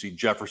 where you see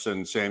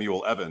Jefferson,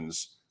 Samuel,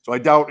 Evans. So I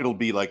doubt it'll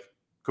be like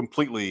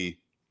completely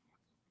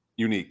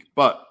unique,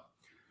 but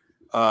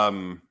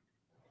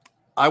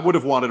I would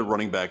have wanted a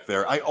running back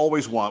there. I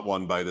always want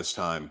one by this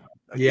time,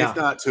 if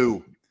not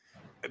 2,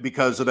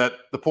 because of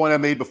the point I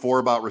made before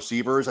about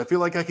receivers. I feel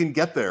like I can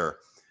get there,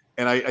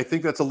 and I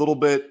think that's a little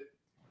bit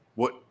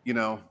what,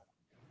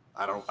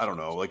 I don't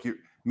know. Like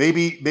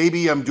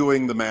maybe I'm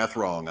doing the math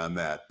wrong on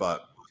that,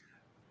 but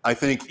I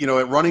think,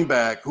 at running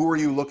back, who are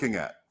you looking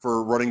at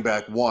for running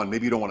back 1?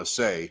 Maybe you don't want to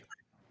say.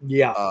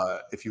 Yeah.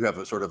 If you have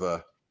a sort of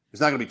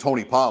it's not going to be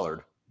Tony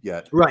Pollard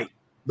yet. Right.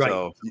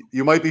 So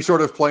you might be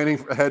sort of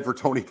planning ahead for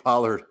Tony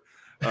Pollard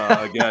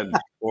again,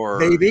 or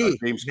maybe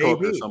James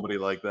Cook or somebody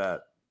like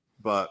that.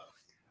 But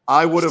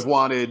I would have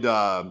wanted,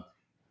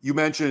 you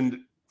mentioned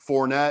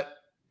Fournette,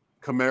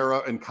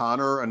 Kamara, and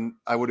Connor, and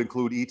I would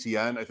include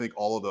ETN. I think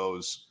all of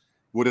those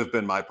would have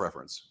been my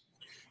preference.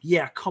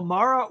 Yeah,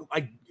 Kamara,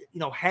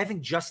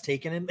 having just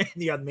taken him in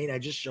the main I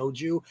just showed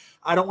you,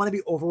 I don't want to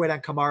be overweight on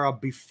Kamara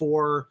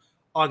before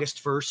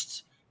August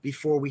 1st,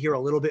 before we hear a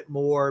little bit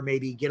more,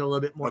 maybe get a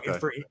little bit more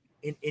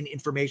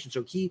information.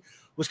 So he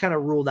was kind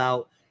of ruled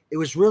out. It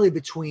was really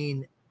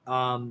between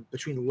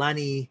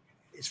Lenny,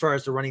 as far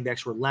as the running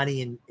backs were,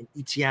 Lenny and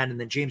ETN, and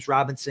then James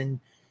Robinson.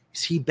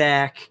 Is he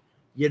back?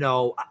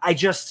 Debo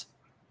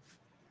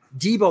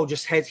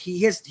just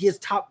has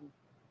top,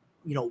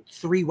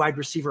 3 wide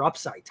receiver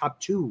upside, top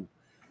 2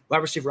 wide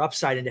receiver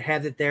upside, and to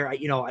have it there,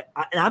 and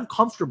I'm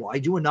comfortable. I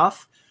do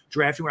enough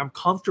drafting where I'm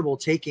comfortable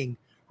taking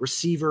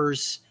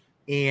receivers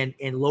and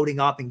loading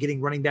up and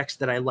getting running backs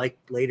that I like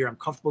later. I'm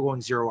comfortable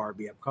going 0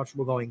 RB. I'm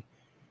comfortable going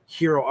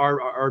hero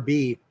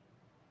RB.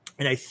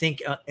 And I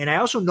think, and I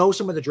also know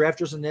some of the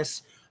drafters in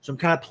this, so I'm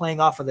kind of playing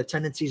off of the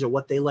tendencies of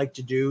what they like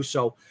to do.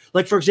 So,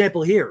 like, for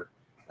example, here,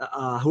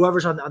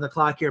 whoever's on the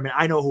clock here,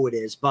 I know who it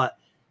is, but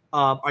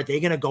are they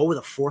going to go with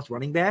a 4th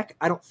running back?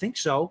 I don't think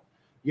so.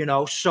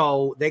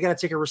 So they got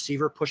to take a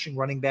receiver, pushing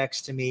running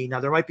backs to me. Now,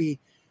 there might be,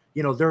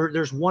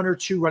 there's 1 or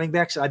 2 running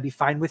backs I'd be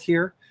fine with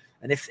here.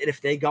 And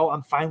if they go,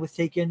 I'm fine with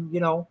taking,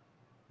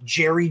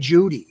 Jerry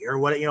Jeudy or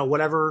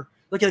whatever.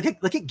 Look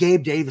at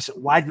Gabe Davis at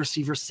wide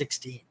receiver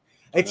 16.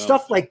 It's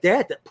stuff like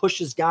that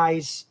pushes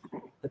guys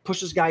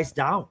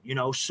down,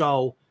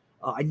 So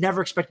I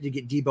never expected to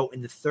get Debo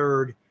in the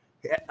 3rd.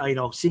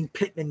 Seeing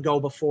Pittman go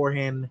before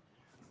him,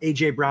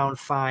 AJ Brown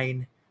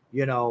fine,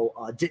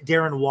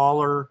 Darren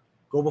Waller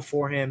go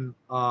before him.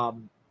 I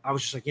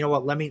was just like,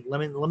 let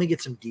me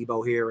get some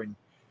Debo here and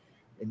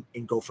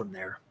go from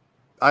there.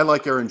 I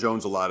like Aaron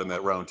Jones a lot in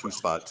that round 2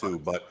 spot too,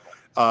 but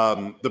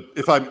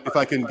if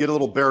I can get a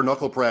little bare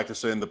knuckle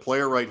practice in, the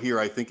player right here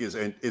I think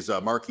is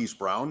Marquise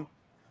Brown,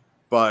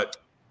 but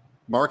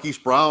Marquise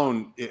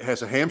Brown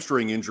has a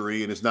hamstring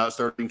injury and is not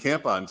starting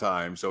camp on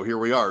time. So here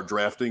we are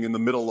drafting in the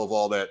middle of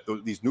all that,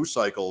 these news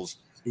cycles.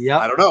 Yeah,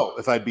 I don't know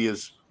if I'd be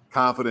as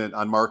confident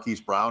on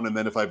Marquise Brown, and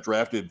then if I've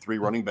drafted 3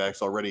 running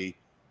backs already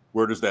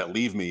where does that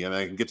leave me? I mean,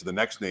 I can get to the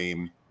next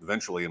name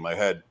eventually in my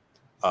head,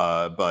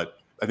 but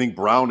I think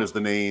Brown is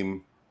the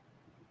name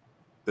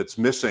that's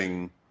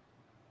missing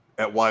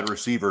at wide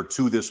receiver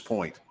to this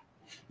point.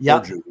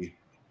 Yeah.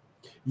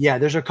 Yeah,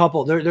 there's a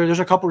couple. There's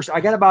a couple. I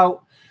got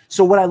about.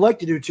 So what I like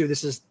to do too.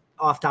 This is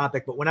off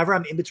topic, but whenever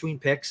I'm in between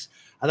picks,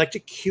 I like to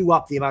queue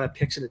up the amount of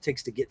picks that it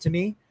takes to get to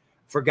me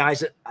for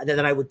guys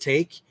that I would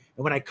take.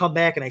 And when I come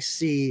back and I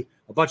see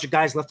a bunch of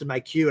guys left in my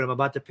queue and I'm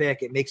about to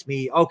pick, it makes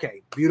me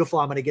okay, beautiful.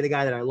 I'm going to get a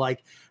guy that I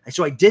like. And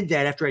so I did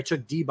that after I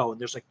took Debo, and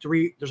there's like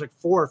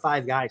 4 or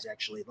 5 guys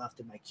actually left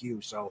in my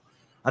queue. So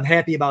I'm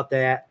happy about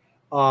that.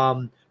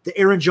 The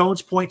Aaron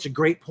Jones point's a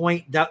great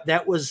point.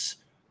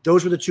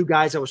 Those were the 2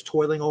 guys I was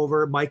toiling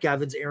over, Mike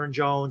Evans, Aaron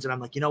Jones. And I'm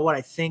like, you know what?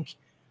 I think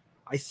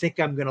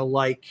I'm going to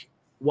like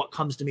what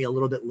comes to me a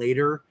little bit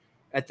later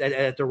at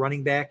the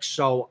running back.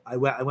 So I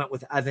went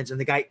with Evans, and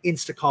the guy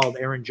insta-called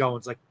Aaron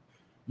Jones. Like,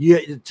 yeah,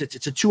 it's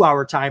a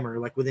 2-hour timer.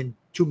 Like within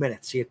 2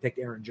 minutes, he had picked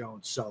Aaron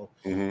Jones. So,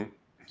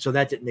 so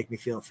that didn't make me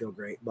feel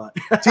great. But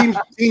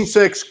Team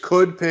 6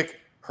 could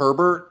pick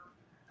Herbert.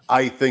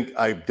 I think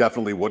I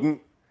definitely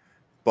wouldn't.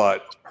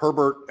 But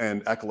Herbert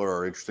and Eckler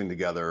are interesting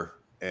together,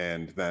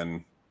 and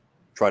then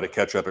try to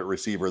catch up at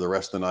receiver the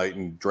rest of the night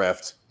and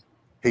draft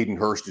Hayden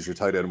Hurst as your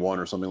tight end 1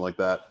 or something like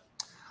that.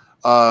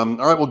 All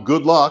right, well,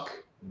 good luck.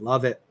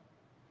 Love it.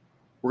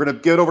 We're going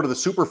to get over to the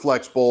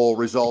Superflex Bowl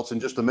results in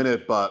just a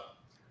minute, but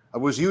I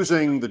was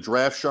using the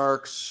Draft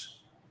Sharks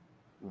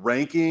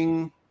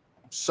ranking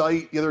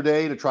site the other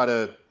day to try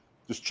to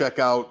just check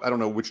out. I don't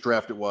know which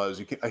draft it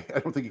was. I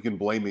don't think you can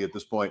blame me at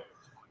this point,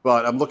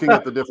 but I'm looking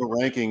at the different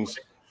rankings,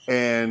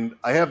 and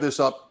I have this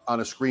up on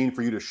a screen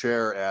for you to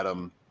share,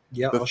 Adam.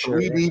 Yeah, the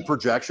 3D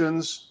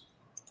projections.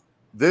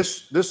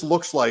 This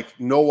looks like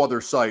no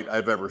other site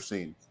I've ever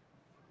seen.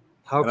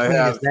 How clean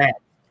is that?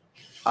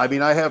 I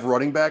mean, I have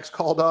running backs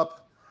called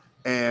up,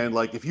 and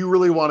like if you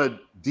really want to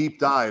deep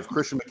dive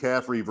Christian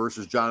McCaffrey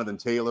versus Jonathan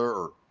Taylor,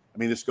 or I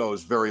mean, this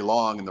goes very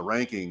long in the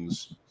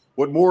rankings.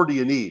 What more do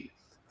you need?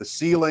 The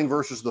ceiling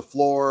versus the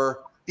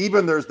floor.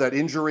 Even there's that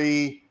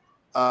injury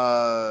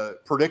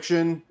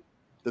prediction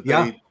that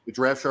the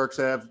Draft Sharks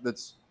have.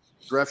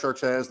 Draft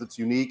Sharks has that's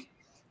unique.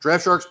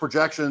 Draft Sharks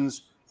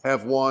projections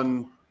have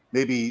won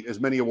maybe as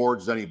many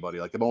awards as anybody.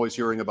 Like I'm always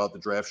hearing about the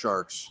Draft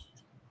Sharks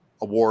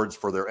awards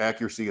for their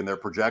accuracy and their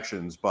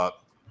projections, but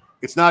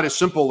it's not as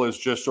simple as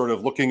just sort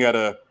of looking at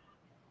a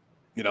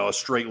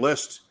straight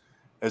list,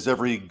 as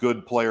every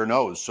good player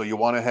knows. So you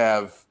want to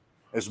have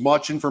as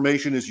much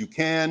information as you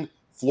can,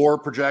 floor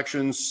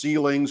projections,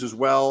 ceilings as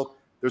well.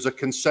 There's a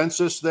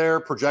consensus there,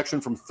 projection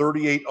from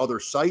 38 other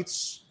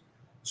sites.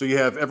 So you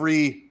have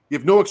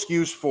no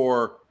excuse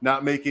for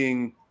not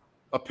making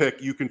a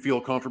pick you can feel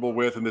comfortable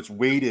with and that's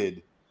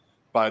weighted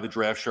by the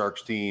Draft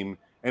Sharks team.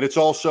 And it's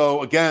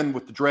also, again,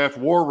 with the Draft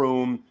War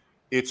Room,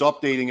 it's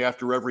updating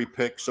after every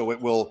pick, so it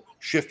will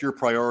shift your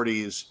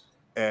priorities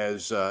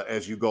as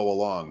you go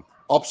along.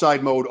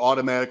 Upside mode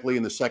automatically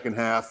in the second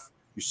half.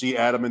 You see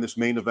Adam in this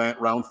main event,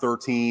 round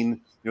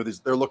 13.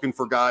 They're looking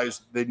for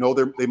guys. They know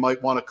they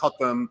might want to cut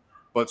them,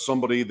 but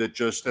somebody that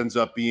just ends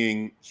up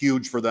being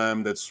huge for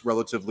them that's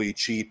relatively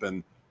cheap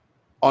and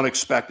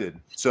unexpected.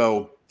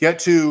 So get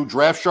to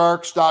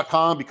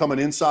draftsharks.com, become an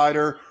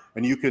insider,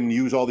 and you can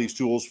use all these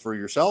tools for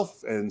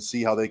yourself and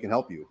see how they can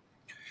help you.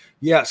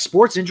 Yeah,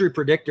 Sports Injury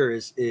Predictor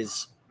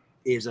is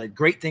a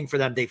great thing for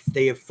them.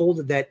 They have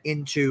folded that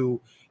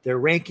into their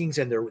rankings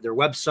and their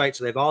website.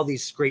 So they have all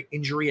these great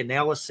injury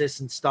analysis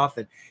and stuff,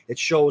 and it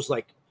shows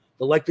like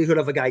the likelihood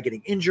of a guy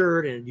getting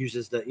injured, and it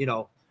uses the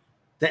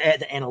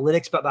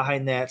analytics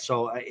behind that.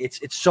 So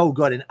it's so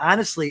good. And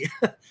honestly,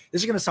 this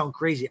is going to sound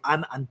crazy.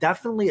 I'm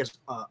definitely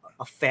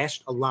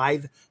a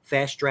live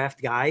fast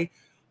draft guy,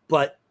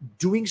 but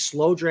doing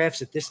slow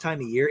drafts at this time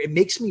of year, it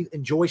makes me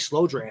enjoy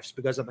slow drafts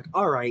because I'm like,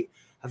 all right,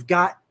 I've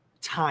got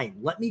time.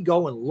 Let me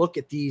go and look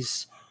at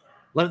these.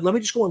 Let me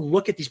just go and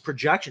look at these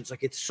projections.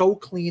 Like it's so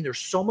clean. There's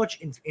so much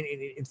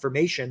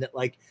information that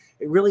like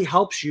it really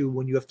helps you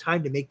when you have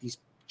time to make these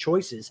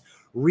choices.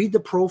 Read the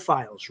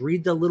profiles,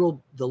 read the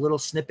little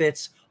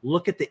snippets,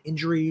 look at the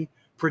injury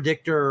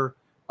predictor.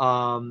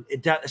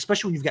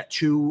 Especially when you've got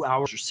 2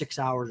 hours or 6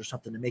 hours or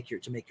something to make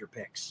your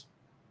picks.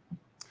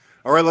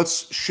 All right,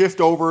 let's shift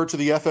over to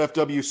the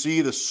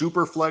FFWC, the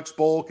Superflex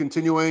Bowl,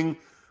 continuing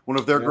one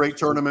of their great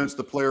tournaments,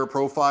 the Player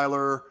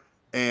Profiler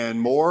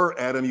and more.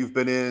 Adam, you've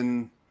been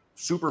in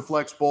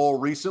Superflex Bowl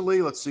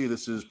recently. Let's see,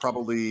 this is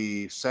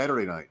probably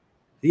Saturday night.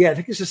 Yeah, I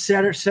think this is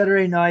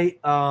Saturday night.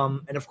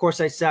 And of course,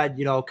 I said,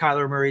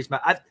 Kyler Murray's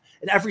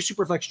in every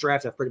Superflex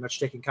draft, I've pretty much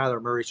taken Kyler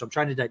Murray, so I'm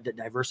trying to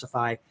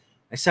diversify.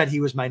 I said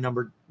he was my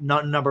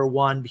number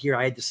one here.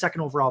 I had the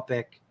second overall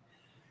pick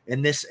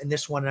in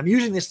this one, and I'm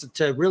using this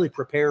to really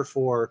prepare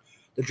for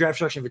the Draft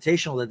Sharks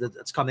Invitational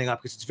that's coming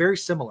up because it's very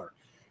similar.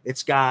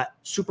 It's got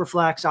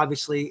Superflex,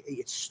 obviously.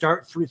 It's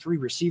start through 3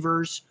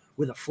 receivers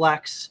with a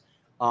flex.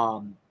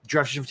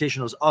 Draft Sharks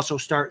Invitationals also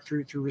start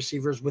through 3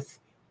 receivers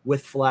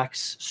with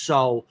flex.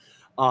 So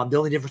the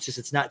only difference is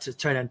it's not to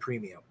tight end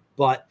premium.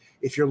 But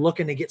if you're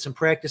looking to get some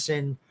practice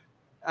in,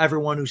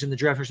 everyone who's in the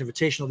Draft House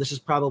Invitational, this is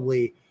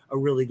probably a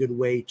really good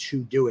way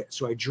to do it.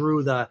 So I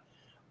drew the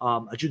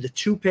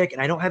 2 pick,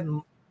 and I don't have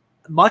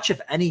much,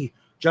 if any,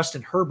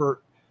 Justin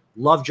Herbert.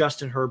 Love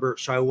Justin Herbert,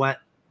 so I went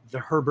the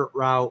Herbert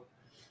route.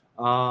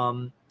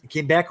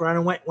 Came back around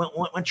and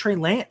went Trey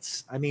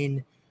Lance. I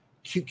mean,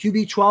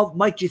 QB 12.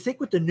 Mike, do you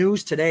think with the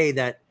news today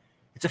that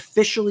it's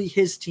officially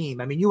his team?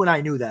 I mean, you and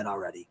I knew that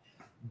already,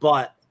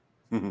 but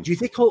do you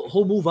think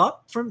he'll move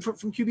up from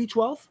QB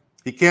 12?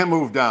 He can't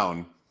move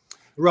down.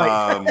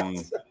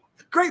 Right.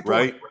 Great point.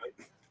 Right.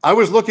 I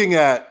was looking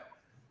at,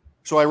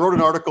 so I wrote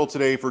an article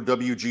today for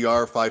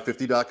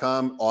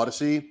WGR550.com,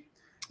 Odyssey.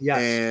 Yes.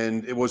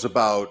 And it was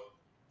about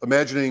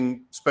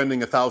imagining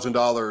spending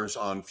 $1,000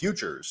 on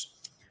futures.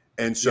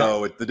 And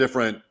so at the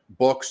different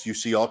books, you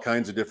see all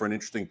kinds of different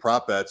interesting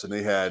prop bets, and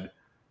they had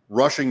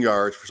rushing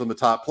yards for some of the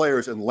top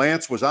players, and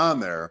Lance was on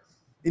there.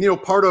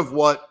 And, part of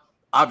what,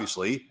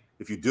 obviously,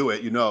 if you do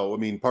it,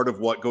 part of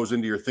what goes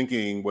into your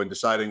thinking when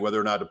deciding whether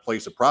or not to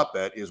place a prop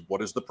bet is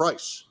what is the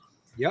price?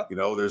 Yep.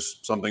 There's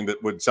something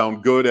that would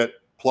sound good at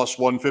plus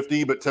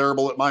 150, but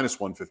terrible at minus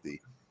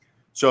 150.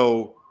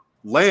 So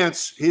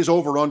Lance, his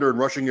over-under in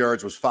rushing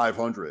yards was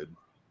 500.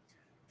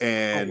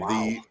 And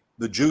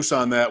the juice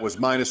on that was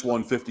minus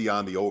 150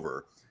 on the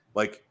over.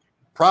 Like,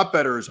 prop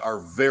bettors are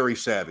very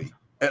savvy,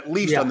 at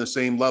least on the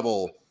same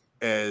level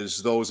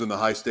as those in the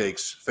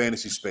high-stakes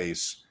fantasy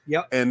space.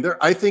 Yep. And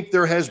I think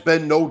there has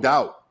been no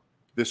doubt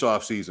this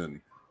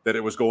offseason that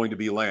it was going to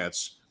be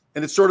Lance.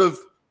 And it's sort of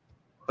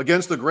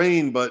against the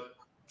grain, but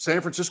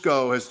San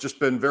Francisco has just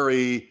been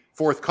very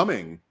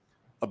forthcoming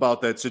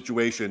about that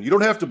situation. You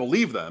don't have to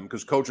believe them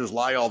because coaches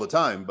lie all the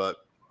time, but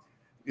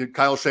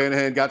Kyle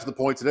Shanahan got to the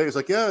point today. It's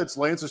like, yeah, it's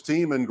Lance's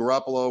team, and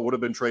Garoppolo would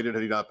have been traded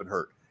had he not been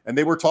hurt. And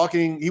he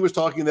was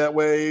talking that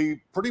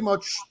way pretty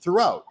much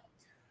throughout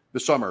the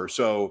summer.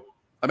 So,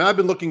 I've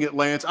been looking at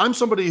Lance. I'm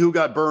somebody who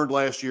got burned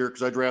last year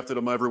because I drafted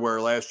him everywhere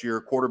last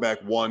year. Quarterback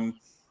 1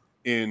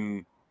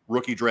 in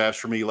rookie drafts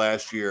for me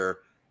last year,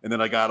 and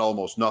then I got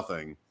almost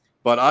nothing.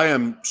 But I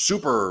am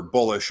super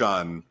bullish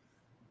on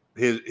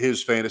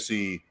his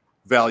fantasy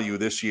value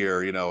this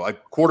year.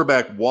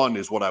 Quarterback 1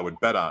 is what I would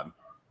bet on.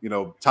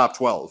 Top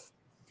 12.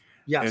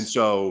 Yes. And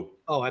so,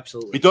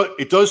 absolutely.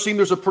 It does seem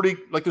there's a pretty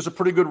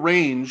good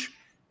range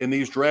in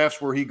these drafts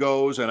where he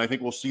goes, and I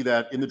think we'll see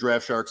that in the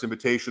Draft Sharks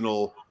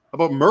Invitational.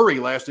 About Murray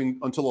lasting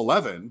until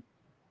 11.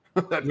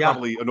 That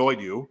probably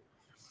annoyed you.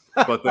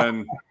 But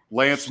then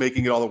Lance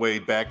making it all the way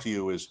back to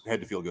you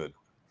had to feel good.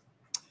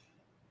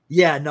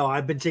 Yeah, no,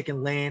 I've been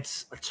taking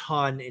Lance a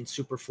ton in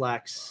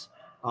Superflex.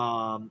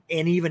 And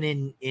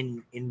even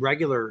in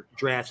regular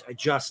drafts,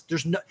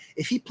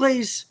 if he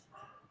plays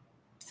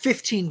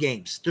 15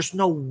 games, there's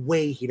no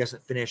way he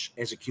doesn't finish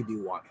as a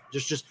QB1.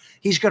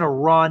 He's going to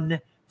run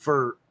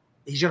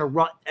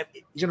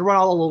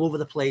all over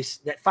the place.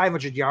 That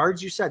 500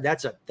 yards you said,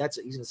 he's going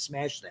to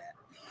smash that.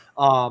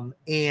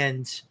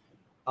 And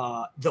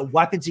the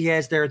weapons he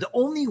has there, the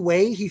only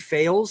way he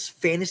fails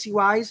fantasy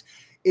wise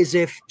is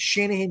if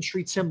Shanahan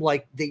treats him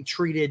like they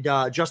treated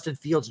Justin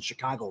Fields in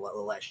Chicago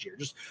last year.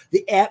 Just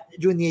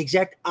doing the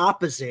exact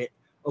opposite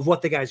of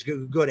what the guy's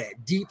good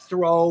at. Deep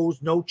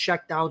throws, no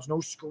checkdowns, no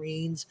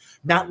screens,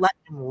 not letting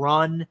him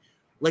run.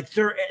 Like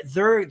they're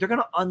going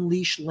to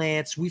unleash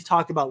Lance. We've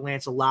talked about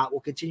Lance a lot.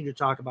 We'll continue to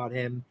talk about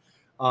him.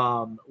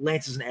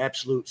 Lance is an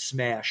absolute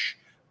smash.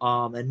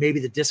 And maybe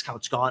the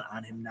discount's gone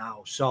on him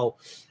now. So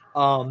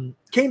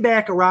came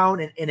back around,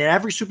 and in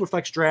every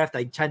Superflex draft,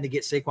 I tend to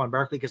get Saquon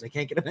Barkley because I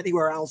can't get him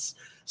anywhere else.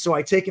 So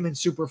I take him in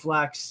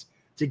Superflex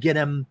to get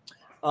him.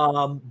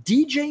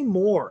 DJ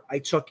Moore, I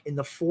took in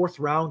the 4th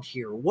round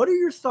here. What are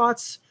your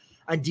thoughts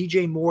on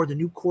DJ Moore, the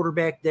new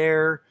quarterback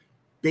there?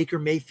 Baker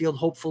Mayfield,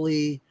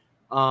 hopefully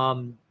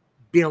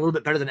being a little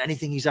bit better than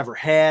anything he's ever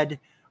had.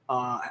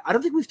 I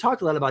don't think we've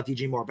talked a lot about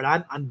DJ Moore, but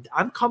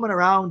I'm coming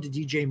around to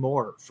DJ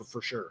Moore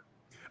for sure.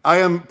 I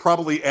am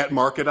probably at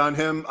market on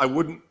him. I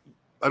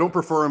don't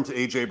prefer him to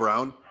AJ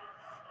Brown,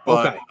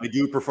 but I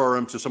do prefer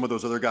him to some of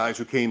those other guys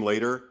who came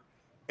later.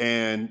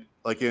 And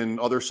like in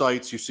other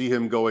sites, you see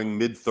him going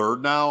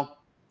mid-3rd now.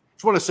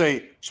 Just want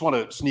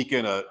to sneak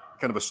in a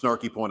kind of a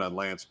snarky point on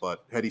Lance,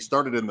 but had he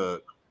started in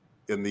the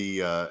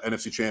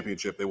NFC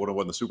Championship, they would have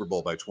won the Super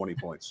Bowl by 20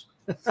 points.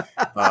 But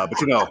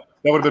that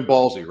would have been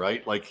ballsy,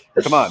 right? Like,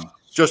 come on.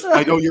 Just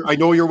I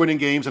know you're winning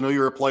games. I know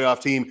you're a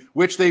playoff team,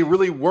 which they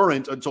really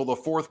weren't until the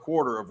 4th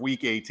quarter of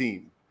Week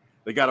 18.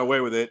 They got away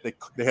with it.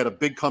 They had a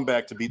big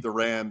comeback to beat the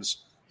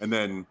Rams, and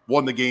then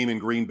won the game in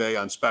Green Bay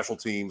on special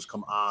teams.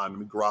 Come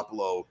on,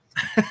 Garoppolo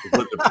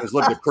has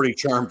lived a pretty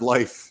charmed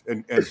life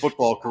and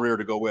football career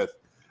to go with.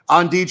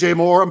 On DJ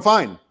Moore, I'm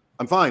fine.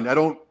 I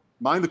don't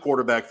mind the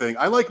quarterback thing.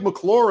 I like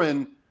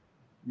McLaurin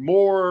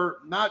more,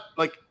 not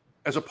like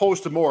as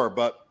opposed to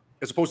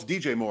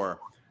DJ Moore.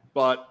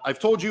 But I've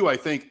told you, I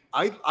think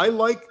I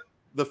like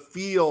the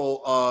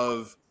feel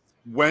of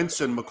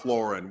Wentz and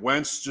McLaurin.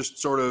 Wentz just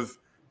sort of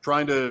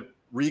trying to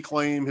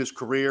reclaim his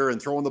career and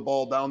throwing the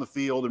ball down the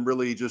field and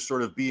really just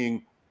sort of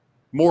being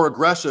more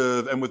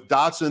aggressive. And with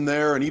Dotson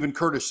there and even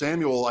Curtis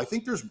Samuel, I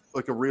think there's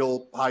like a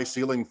real high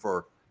ceiling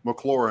for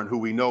McLaurin, who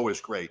we know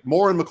is great.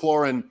 Moore and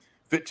McLaurin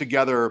fit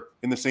together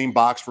in the same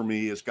box for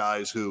me as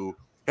guys who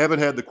haven't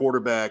had the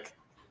quarterback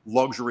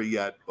luxury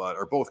yet, but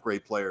are both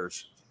great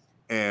players.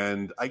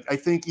 And I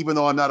think even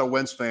though I'm not a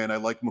Wentz fan, I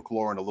like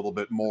McLaurin a little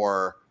bit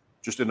more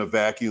just in a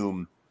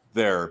vacuum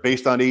there.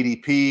 Based on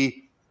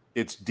ADP,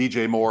 it's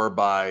DJ Moore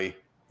by,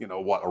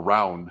 a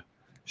round.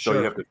 So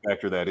you have to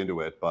factor that into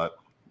it. But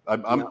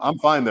I'm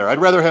fine there.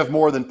 I'd rather have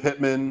more than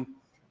Pittman.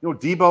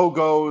 Debo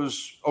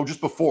goes,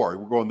 just before.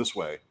 We're going this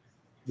way.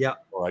 Yeah.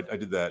 Oh, I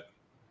did that.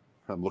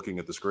 I'm looking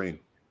at the screen.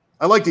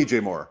 I like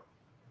DJ Moore.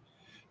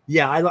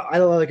 Yeah, I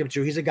like him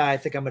too. He's a guy I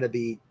think I'm going to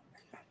be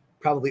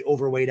probably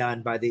overweight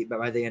on by the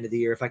end of the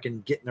year if I can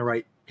get in the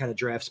right kind of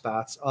draft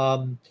spots.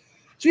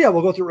 So yeah,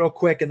 we'll go through real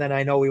quick, and then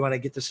I know we want to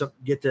get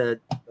to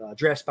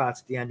draft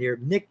spots at the end here.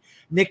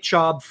 Nick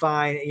Chubb,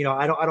 fine.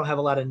 I don't have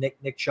a lot of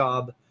Nick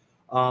Chubb.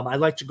 I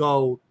like to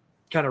go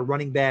kind of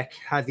running back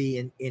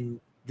heavy in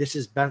this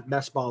is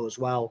best ball as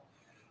well.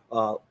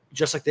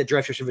 Just like the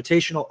Drafters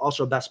Invitational,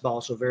 also best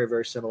ball, so very,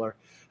 very similar.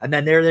 And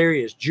then there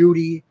he is,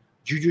 Juju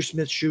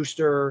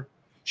Smith-Schuster.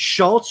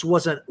 Schultz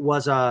was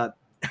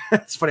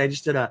it's funny. I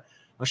just did a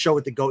show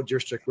with the Goat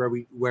District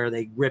where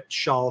they ripped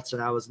Schultz,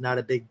 and I was not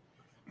a big,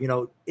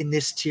 in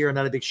this tier, I'm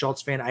not a big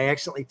Schultz fan. I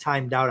accidentally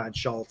timed out on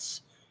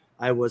Schultz.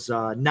 I was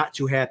not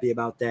too happy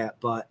about that,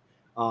 but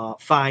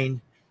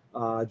fine.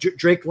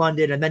 Drake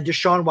London, and then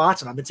Deshaun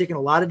Watson. I've been taking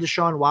a lot of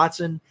Deshaun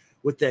Watson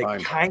with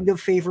the kind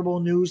of favorable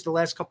news the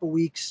last couple of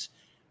weeks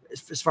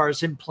as far as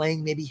him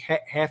playing maybe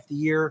half the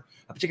year.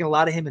 I've been taking a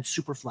lot of him in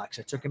Superflex.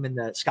 I took him in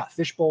the Scott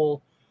Fish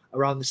Bowl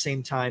around the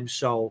same time,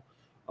 so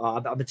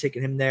I've been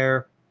taking him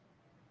there.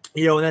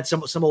 And then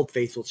some old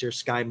faithfuls here,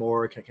 Sky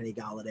Moore, Kenny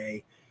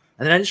Galladay.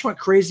 And then I just went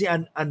crazy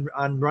on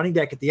running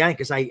back at the end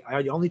because I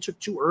only took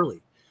 2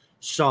 early.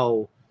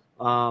 So,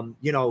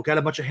 got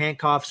a bunch of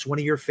handcuffs. One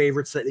of your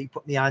favorites that you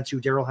put me on to,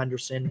 Darrell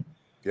Henderson.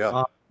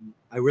 Yeah.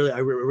 I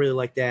really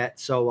like that.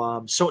 So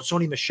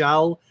Sony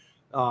Michel,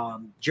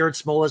 Jared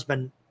Smola has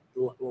been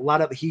a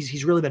lot of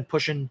he's really been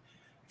pushing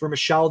for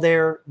Michel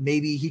there.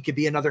 Maybe he could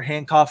be another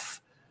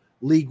handcuff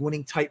league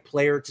winning type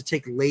player to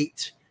take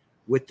late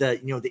with the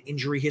the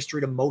injury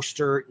history to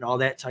Mostert and all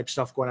that type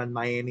stuff going on in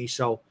Miami.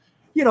 So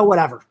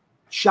whatever,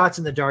 shots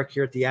in the dark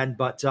here at the end,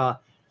 but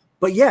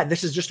yeah,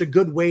 this is just a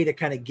good way to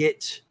kind of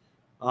get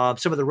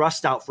some of the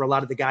rust out for a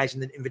lot of the guys in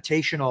the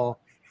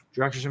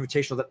Directors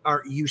Invitational that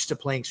aren't used to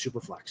playing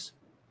Superflex.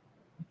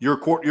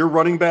 Your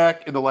running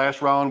back in the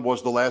last round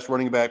was the last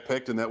running back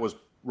picked, and that was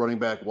running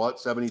back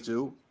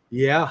 72?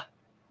 Yeah.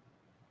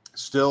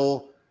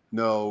 Still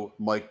no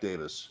Mike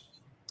Davis.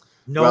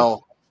 No.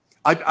 Well,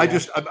 I'm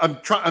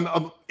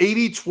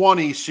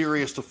 80-20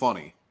 serious to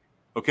funny.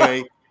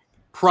 Okay.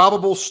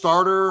 Probable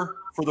starter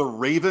for the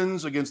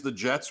Ravens against the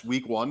Jets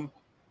week 1.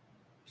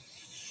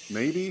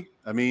 Maybe.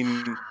 I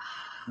mean,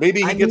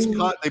 maybe he gets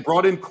cut. They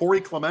brought in Corey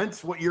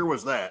Clement. What year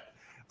was that?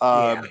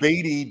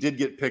 Beatty did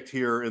get picked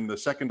here in the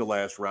second to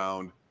last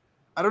round.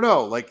 I don't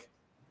know. Like,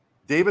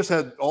 Davis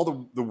had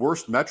all the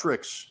worst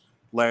metrics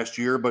last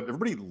year, but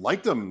everybody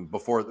liked him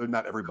before.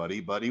 Not everybody,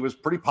 but he was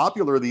pretty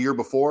popular the year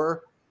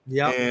before.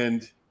 Yeah.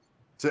 And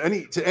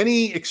to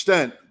any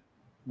extent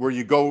where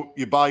you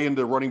buy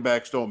into running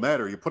backs don't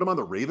matter. You put him on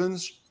the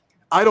Ravens.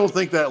 I don't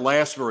think that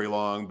lasts very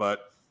long,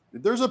 but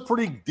there's a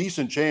pretty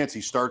decent chance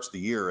he starts the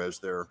year as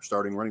their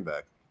starting running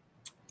back.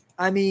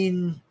 I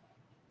mean,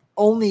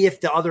 only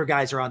if the other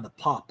guys are on the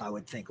pup, I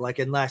would think. Like,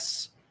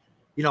 unless,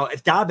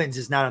 if Dobbins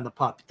is not on the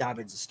pup,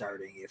 Dobbins is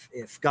starting.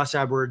 If Gus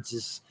Edwards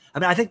is,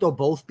 I think they'll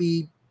both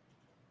be.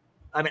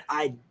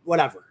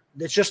 Whatever.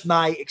 It's just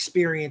my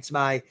experience.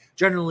 My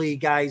generally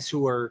guys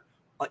who are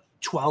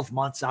 12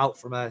 months out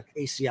from a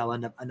ACL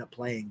end up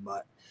playing,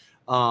 but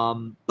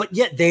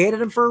yet they added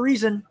him for a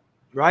reason,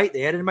 right?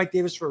 They added Mike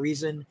Davis for a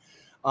reason.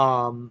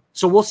 So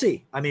we'll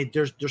see.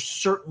 There's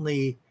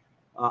certainly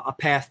a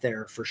path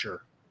there for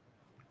sure.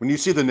 When you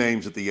see the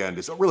names at the end,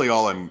 it's really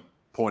all I'm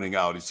pointing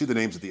out. You see the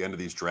names at the end of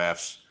these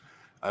drafts.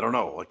 I don't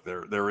know. Like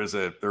there is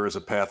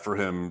a path for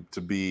him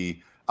to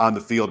be on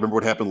the field. Remember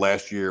what happened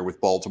last year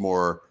with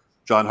Baltimore?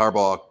 John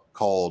Harbaugh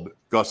called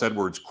Gus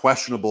Edwards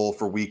questionable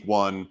for week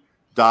 1.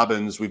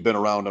 Dobbins, we've been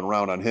around and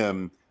around on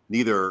him.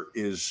 Neither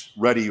is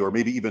ready, or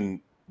maybe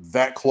even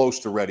that close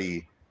to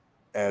ready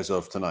as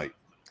of tonight.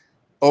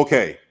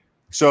 Okay,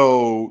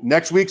 so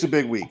next week's a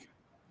big week.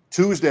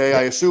 Tuesday,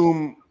 I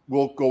assume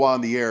we'll go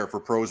on the air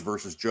for Pros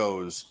versus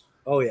Joes.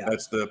 Oh, yeah.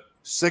 That's the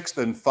 6th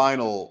and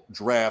final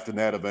draft in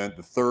that event,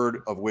 the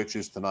 3rd of which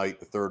is tonight,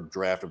 the 3rd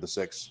draft of the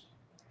 6.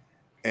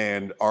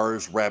 And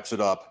ours wraps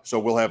it up. So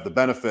we'll have the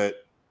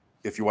benefit,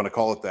 if you want to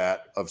call it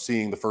that, of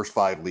seeing the first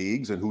 5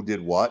 leagues and who did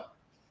what.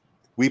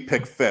 We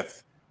pick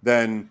 5th.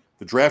 Then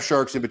the Draft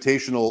Sharks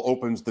Invitational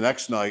opens the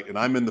next night, and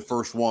I'm in the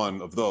first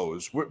one of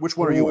those. Which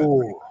one are you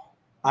in?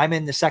 I'm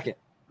in the second.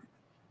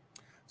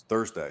 It's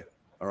Thursday.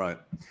 All right.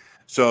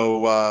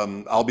 So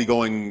I'll be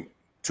going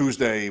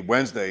Tuesday,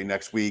 Wednesday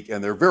next week,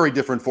 and they're very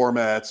different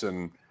formats,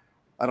 and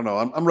I don't know.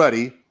 I'm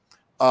ready.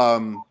 I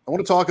want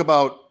to talk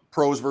about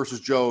Pros versus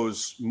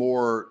Joes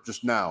more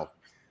just now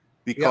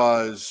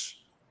because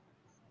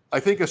I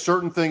think a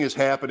certain thing is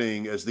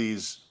happening as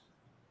these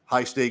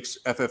high stakes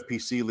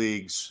FFPC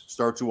leagues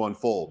start to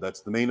unfold.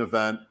 That's the main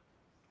event.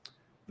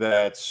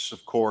 That's,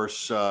 of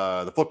course,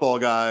 the football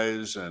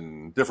guys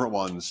and different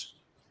ones.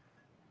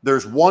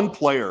 There's one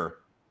player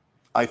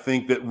I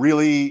think that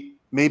really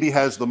maybe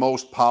has the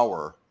most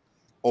power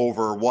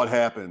over what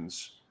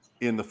happens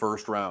in the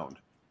first round.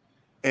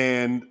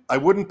 And I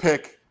wouldn't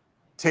pick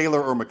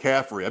Taylor or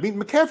McCaffrey. I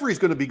mean, McCaffrey's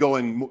going to be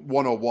going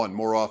 101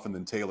 more often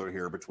than Taylor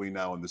here between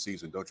now and the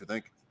season, don't you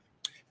think?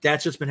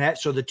 That's what's been happening.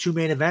 So the two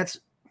main events,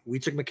 we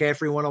took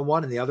McCaffrey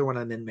 101, and the other one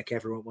I'm in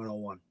McCaffrey went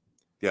 101.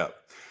 Yeah.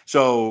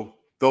 So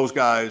those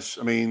guys,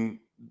 I mean,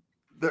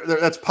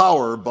 that's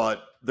power,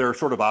 but they're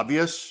sort of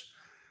obvious.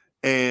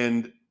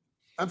 And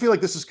I feel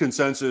like this is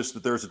consensus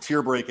that there's a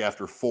tier break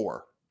after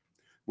 4,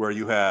 where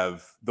you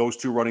have those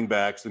 2 running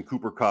backs, then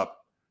Cooper Kupp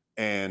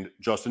and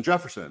Justin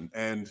Jefferson.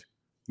 And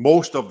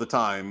most of the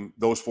time,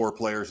 those 4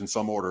 players in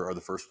some order are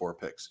the first 4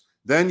 picks.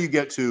 Then you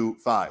get to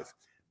 5.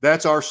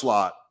 That's our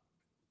slot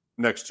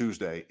next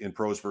Tuesday in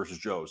Pros versus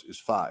Joes is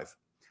 5.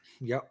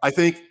 Yep. I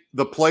think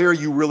the player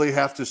you really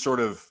have to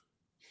sort of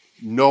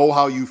know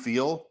how you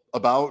feel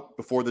about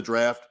before the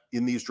draft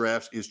in these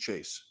drafts is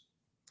Chase.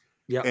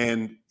 Yeah.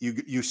 And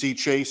you see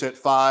Chase at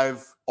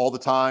 5 all the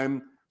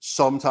time,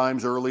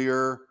 sometimes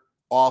earlier,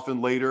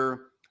 often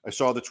later. I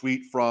saw the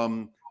tweet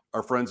from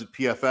our friends at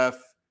PFF,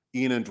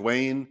 Ian and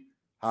Dwayne,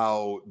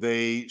 how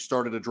they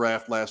started a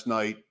draft last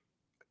night,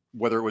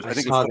 whether it was, I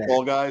think it was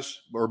football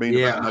guys or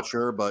maybe I'm not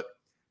sure, but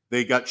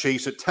they got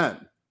Chase at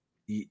 10.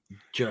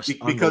 Just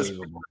because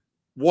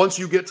once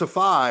you get to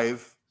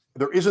 5,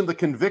 there isn't the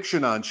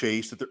conviction on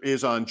Chase that there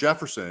is on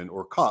Jefferson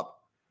or Kupp.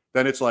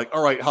 Then it's like,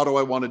 all right, how do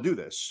I want to do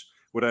this?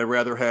 Would I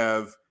rather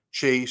have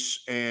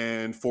Chase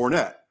and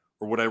Fournette?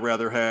 Or would I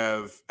rather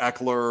have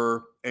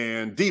Eckler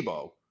and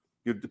Debo?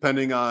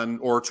 Depending on,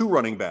 or 2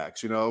 running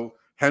backs,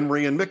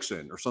 Henry and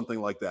Mixon or something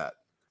like that.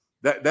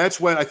 That's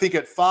when I think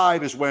at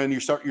 5 is when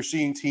you're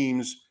seeing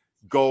teams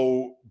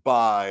go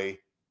by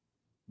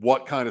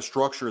what kind of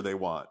structure they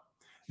want.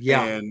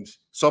 Yeah. And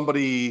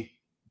somebody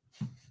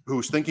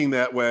who's thinking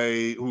that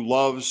way, who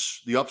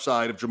loves the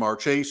upside of Jamar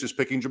Chase, is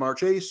picking Jamar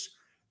Chase.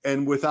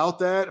 And without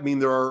that, I mean,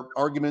 there are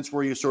arguments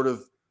where you sort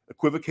of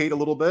equivocate a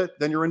little bit,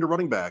 then you're into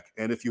running back.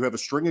 And if you have a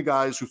string of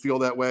guys who feel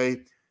that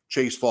way,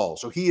 Chase falls.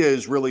 So he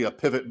is really a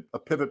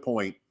pivot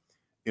point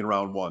in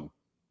round 1.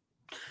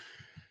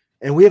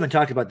 And we haven't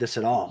talked about this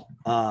at all.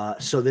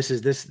 So this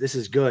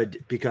is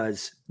good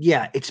because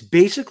it's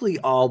basically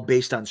all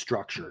based on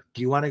structure.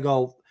 Do you want to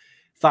go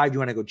 5? Do you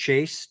want to go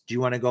Chase? Do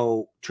you want to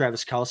go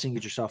Travis Kelce and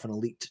get yourself an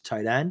elite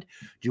tight end?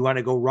 Do you want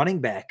to go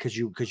running back because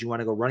you want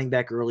to go running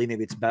back early?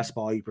 Maybe it's best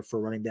ball. You prefer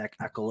running back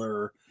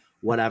Eckler,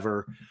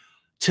 whatever.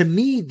 To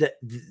me,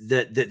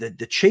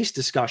 the Chase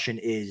discussion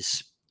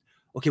is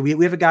okay.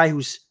 We have a guy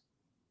who's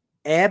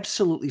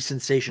absolutely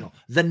sensational.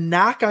 The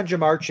knock on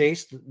Jamar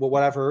Chase,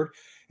 what I've heard,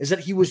 is that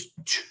he was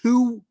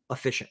too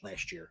efficient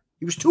last year.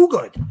 He was too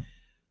good.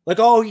 Like,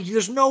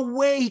 there's no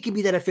way he can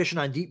be that efficient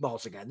on deep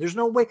balls again. There's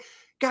no way.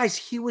 Guys,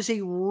 he was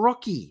a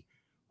rookie.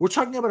 We're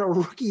talking about a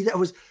rookie that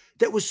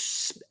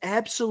was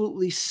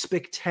absolutely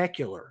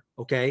spectacular,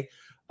 okay?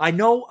 I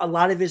know a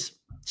lot of his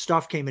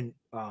stuff came in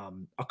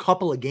a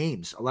couple of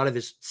games, a lot of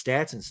his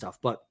stats and stuff,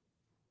 but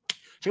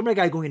talking about a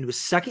guy going into his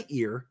second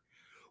year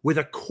with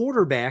a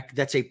quarterback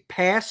that's a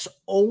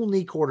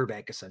pass-only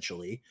quarterback,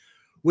 essentially,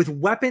 with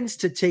weapons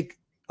to take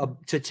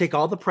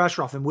all the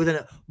pressure off him, with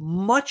a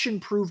much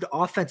improved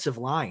offensive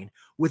line,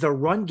 with a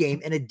run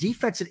game and a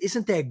defense that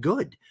isn't that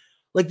good.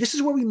 Like, this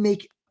is where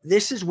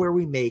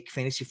we make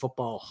fantasy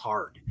football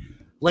hard.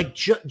 Like,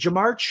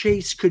 Jamar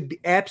Chase could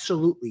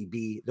absolutely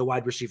be the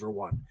wide receiver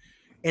 1.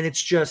 And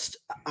it's just,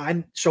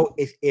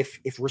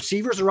 if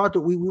receivers are out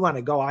that we want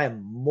to go, I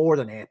am more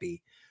than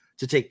happy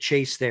to take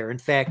Chase there. In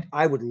fact,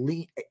 I would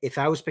if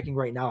I was picking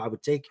right now, I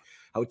would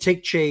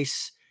take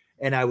Chase.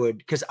 And I would,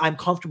 because I'm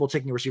comfortable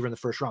taking a receiver in the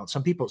first round.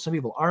 Some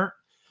people aren't.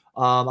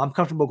 I'm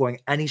comfortable going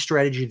any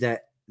strategy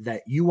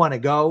that you want to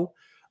go.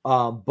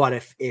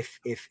 But if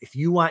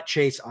you want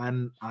Chase,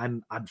 I'm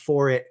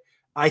for it.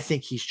 I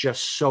think he's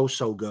just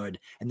so good,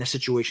 and the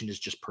situation is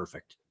just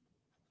perfect.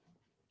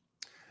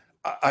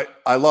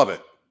 I love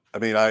it. I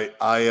mean, I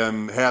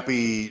am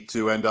happy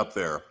to end up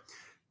there.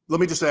 Let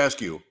me just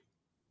ask you,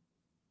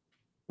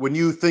 when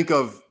you think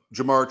of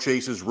Jamar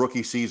Chase's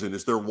rookie season,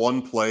 is there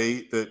one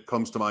play that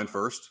comes to mind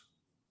first?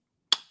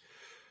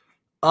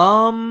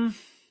 Not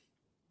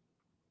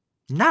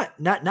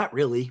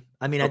really.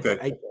 I mean,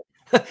 okay.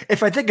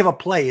 If I think of a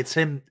play, it's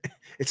him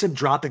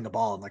dropping the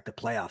ball in like the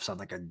playoffs on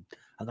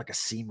like a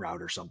seam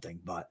route or something.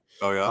 But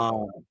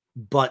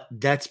but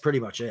that's pretty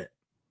much it.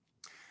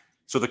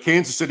 So the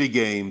Kansas City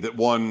game that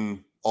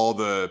won all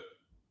the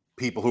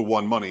people who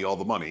won money, all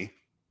the money.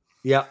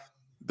 Yeah.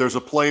 There's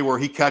a play where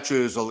he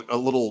catches a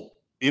little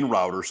in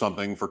route or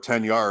something for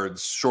 10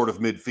 yards short of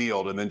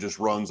midfield and then just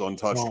runs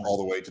untouched all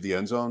the way to the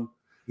end zone.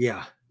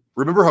 Yeah.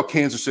 Remember how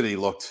Kansas City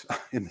looked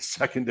in the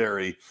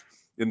secondary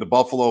in the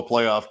Buffalo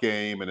playoff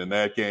game and in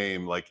that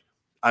game? Like,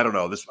 I don't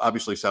know. This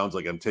obviously sounds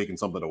like I'm taking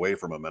something away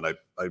from him, and I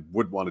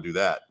would want to do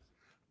that.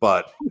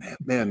 But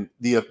man,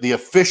 the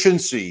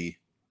efficiency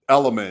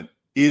element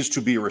is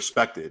to be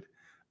respected,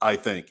 I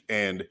think.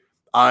 And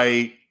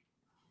I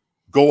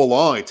go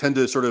along. I tend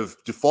to sort of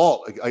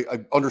default.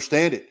 I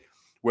understand it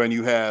when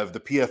you have the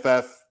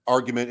PFF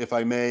argument, if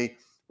I may,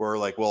 where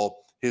like, well,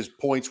 his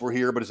points were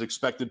here, but his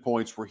expected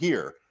points were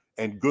here.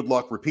 And good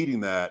luck repeating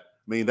that.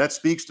 I mean, that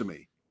speaks to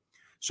me.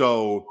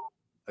 So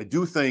I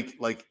do think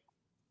like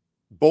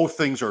both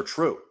things are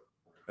true.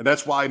 And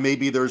that's why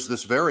maybe there's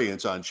this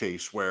variance on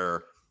Chase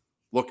where,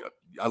 look,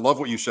 I love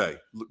what you say.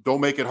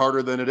 Don't make it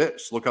harder than it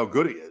is. Look how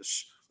good he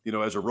is,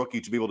 as a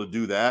rookie to be able to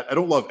do that. I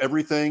don't love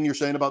everything you're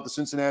saying about the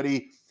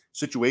Cincinnati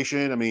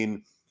situation. I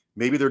mean,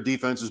 maybe their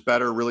defense is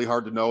better, really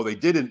hard to know.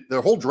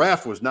 Their whole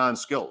draft was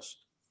non-skills,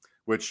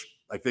 which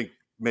I think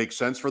makes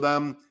sense for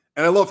them.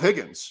 And I love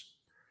Higgins.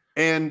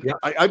 And yep.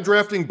 I'm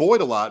drafting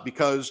Boyd a lot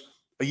because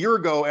a year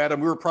ago, Adam,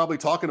 we were probably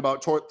talking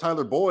about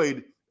Tyler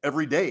Boyd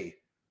every day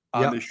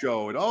on this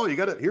show.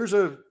 And, here's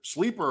a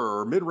sleeper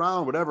or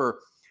mid-round, whatever.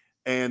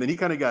 And then he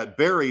kind of got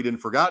buried and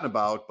forgotten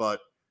about, but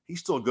he's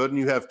still good. And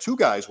you have two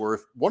guys where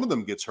if one of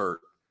them gets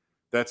hurt,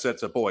 that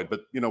sets up Boyd.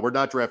 But, we're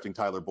not drafting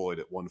Tyler Boyd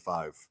at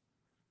 1-5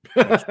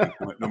 next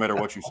week, no matter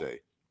what you say.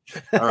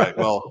 All right.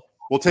 Well,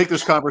 we'll take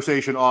this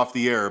conversation off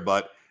the air,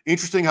 but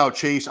interesting how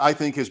Chase, I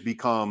think, has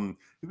become,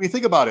 if you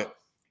think about it,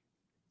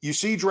 you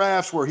see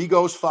drafts where he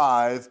goes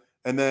 5,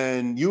 and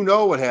then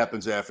what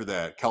happens after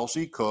that.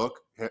 Kelsey, Cook,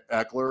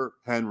 Eckler,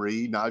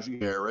 Henry,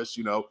 Najee Harris,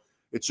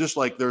 it's just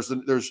like there's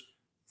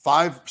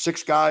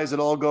 5-6 guys that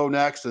all go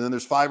next, and then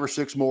there's 5 or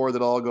 6 more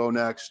that all go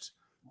next.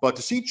 But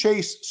to see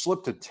Chase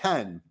slip to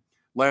 10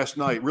 last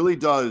night really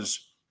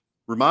does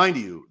remind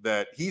you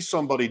that he's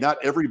somebody, not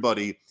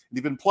everybody.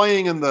 You've been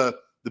playing in the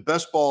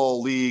best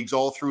ball leagues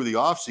all through the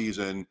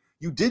offseason.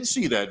 You did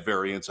see that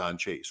variance on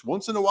Chase.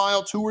 Once in a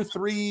while, 2 or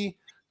 3,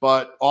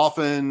 but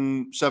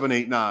often 7,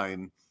 8,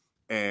 9.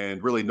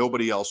 And really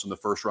nobody else in the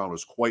first round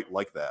was quite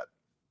like that.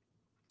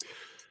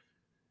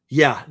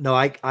 Yeah, no,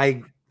 I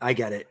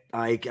get it.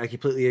 I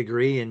completely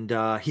agree. And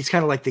he's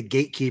kind of like the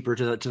gatekeeper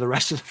to the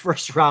rest of the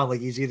first round.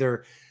 Like he's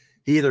either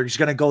he's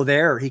going to go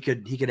there or he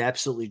could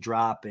absolutely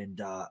drop. And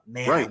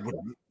man,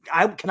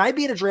 right. Can I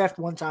be in a draft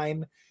one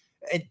time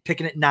and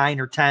picking at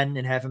 9 or 10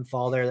 and have him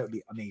fall there? That would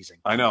be amazing.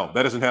 I know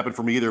that hasn't happened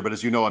for me either, but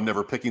as you know, I'm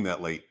never picking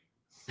that late.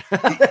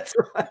 That's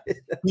right.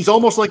 He's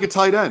almost like a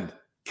tight end.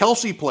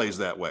 Kelsey plays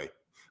that way,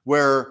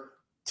 where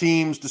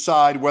teams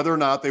decide whether or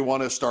not they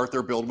want to start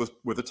their build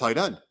with a tight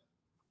end.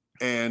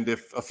 And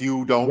if a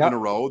few don't in a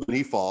row, then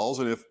he falls.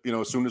 And if,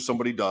 as soon as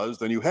somebody does,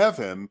 then you have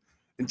him.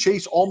 And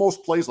Chase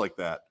almost plays like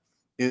that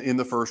in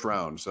the first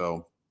round.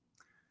 So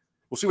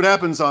we'll see what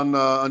happens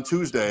on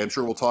Tuesday. I'm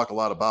sure we'll talk a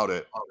lot about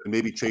it. And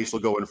maybe Chase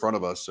will go in front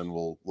of us and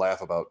we'll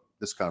laugh about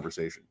this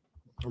conversation.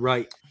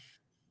 Right.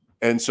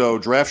 And so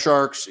Draft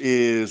Sharks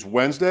is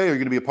Wednesday. Are you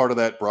going to be a part of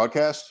that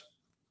broadcast?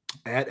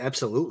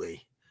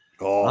 Absolutely.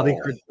 Oh.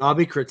 I'll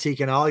be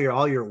critiquing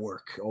all your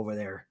work over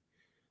there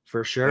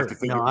for sure.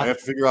 I have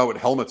to figure out what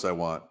helmets I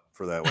want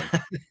for that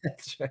one.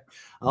 That's right.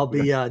 I'll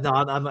be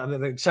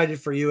I'm excited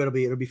for you.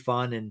 It'll be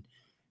fun and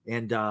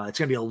it's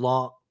gonna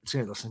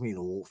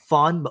be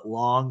fun but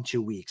long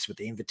 2 weeks with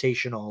the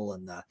Invitational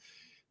and the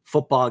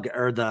football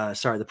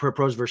the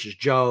Pros versus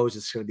Joes.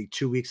 It's gonna be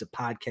 2 weeks of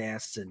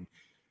podcasts and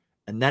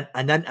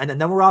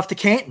then we're off to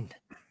Canton.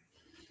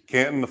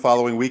 Canton the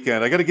following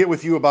weekend. I got to get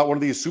with you about one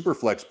of these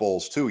Superflex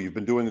Bowls too. You've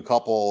been doing a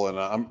couple, and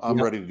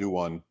I'm ready to do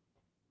one.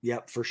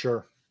 Yep, for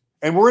sure.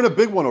 And we're in a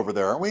big one over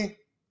there, aren't we? Do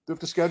we have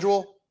to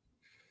schedule?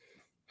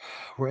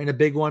 We're in a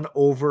big one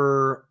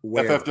over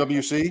where?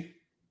 FFWC.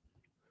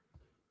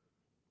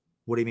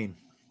 What do you mean?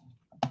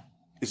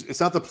 It's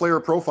not the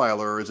Player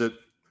Profiler, is it?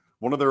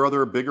 One of their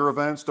other bigger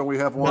events? Don't we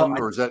have one?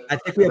 Or is that? I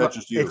think we have.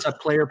 It's a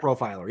Player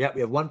Profiler. Yeah, we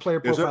have one Player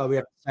Profiler we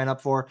have to sign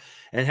up for.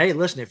 And hey,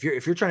 listen, if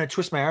you're trying to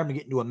twist my arm to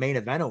get into a main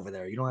event over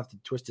there, you don't have to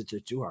twist it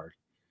too hard.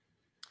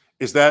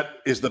 Is the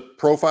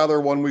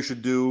Profiler one we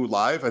should do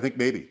live? I think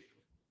maybe.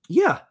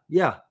 Yeah.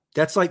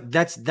 That's like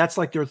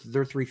their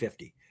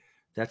 350.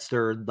 That's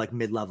their like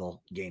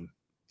mid-level game.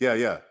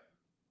 Yeah.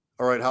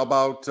 All right. How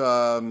about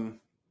 2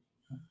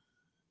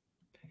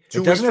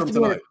 weeks from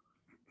tonight?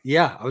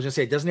 Yeah, I was gonna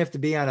say it doesn't have to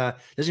be on a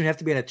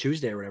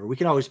Tuesday or whatever. We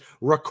can always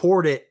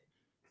record it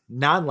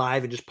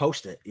non-live and just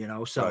post it,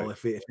 So right.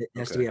 if it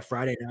has to be a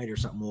Friday night or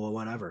something, well,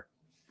 whatever.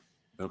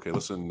 Okay,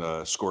 listen,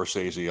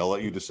 Scorsese, I'll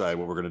let you decide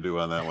what we're gonna do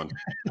on that one.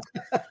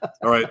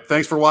 All right,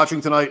 thanks for watching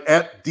tonight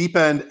at Deep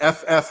End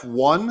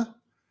FF1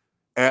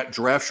 at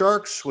Draft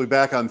Sharks. We'll be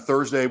back on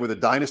Thursday with a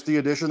Dynasty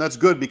edition. That's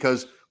good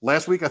because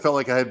last week I felt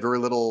like I had very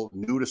little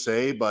new to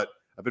say, but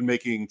I've been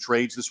making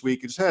trades this week.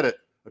 I just had a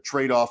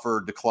trade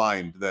offer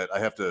declined that I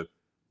have to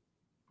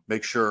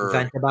make sure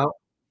vent about.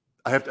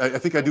 I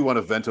think I do want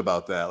to vent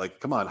about that. Like,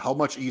 come on, how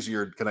much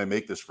easier can I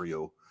make this for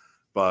you?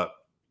 But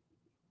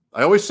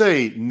I always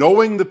say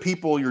knowing the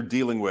people you're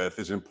dealing with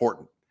is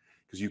important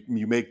because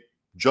you make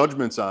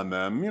judgments on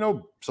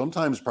them,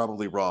 sometimes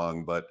probably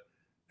wrong, but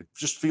it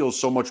just feels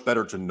so much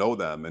better to know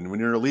them. And when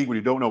you're in a league when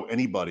you don't know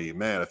anybody,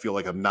 man, I feel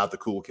like I'm not the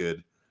cool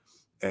kid.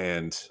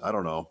 And I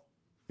don't know,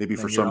 maybe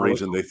for some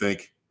reason they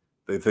think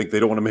They think they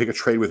don't want to make a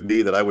trade with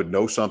me that I would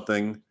know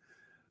something.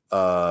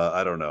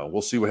 I don't know.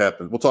 We'll see what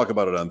happens. We'll talk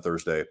about it on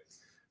Thursday.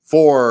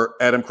 For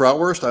Adam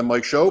Krautwurst, I'm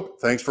Mike Schopp.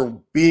 Thanks for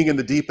being in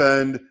the deep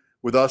end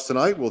with us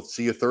tonight. We'll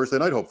see you Thursday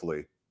night,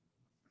 hopefully.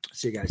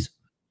 See you guys.